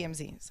 Yeah,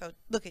 TMZ. So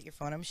look at your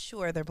phone. I'm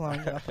sure they're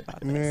blowing you up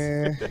about this.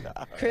 Man.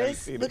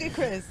 Chris, look at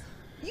Chris.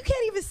 You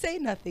can't even say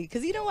nothing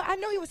because you know what? I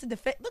know he wants to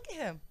defend. Look at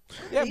him.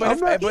 Yeah,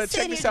 but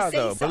check this out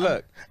though. But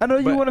look, I know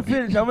you want to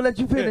finish. I'm gonna let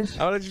you finish. I'm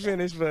gonna let you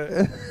finish,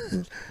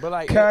 but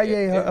like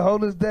Kanye,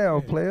 hold us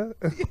down, player.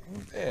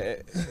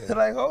 Yeah.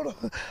 Like hold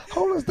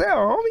us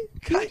down,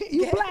 homie.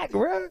 You black,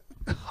 bro.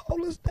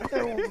 hold us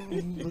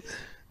down.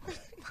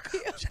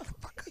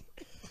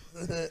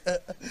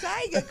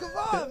 Tyga, come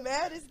on,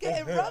 man. It's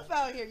getting rough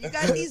out here. You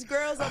got these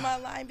girls on my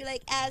line, be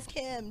like, ask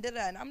him.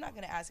 Da-da. And I'm not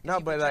going to ask him. No,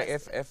 but like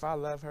if I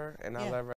love her and I love her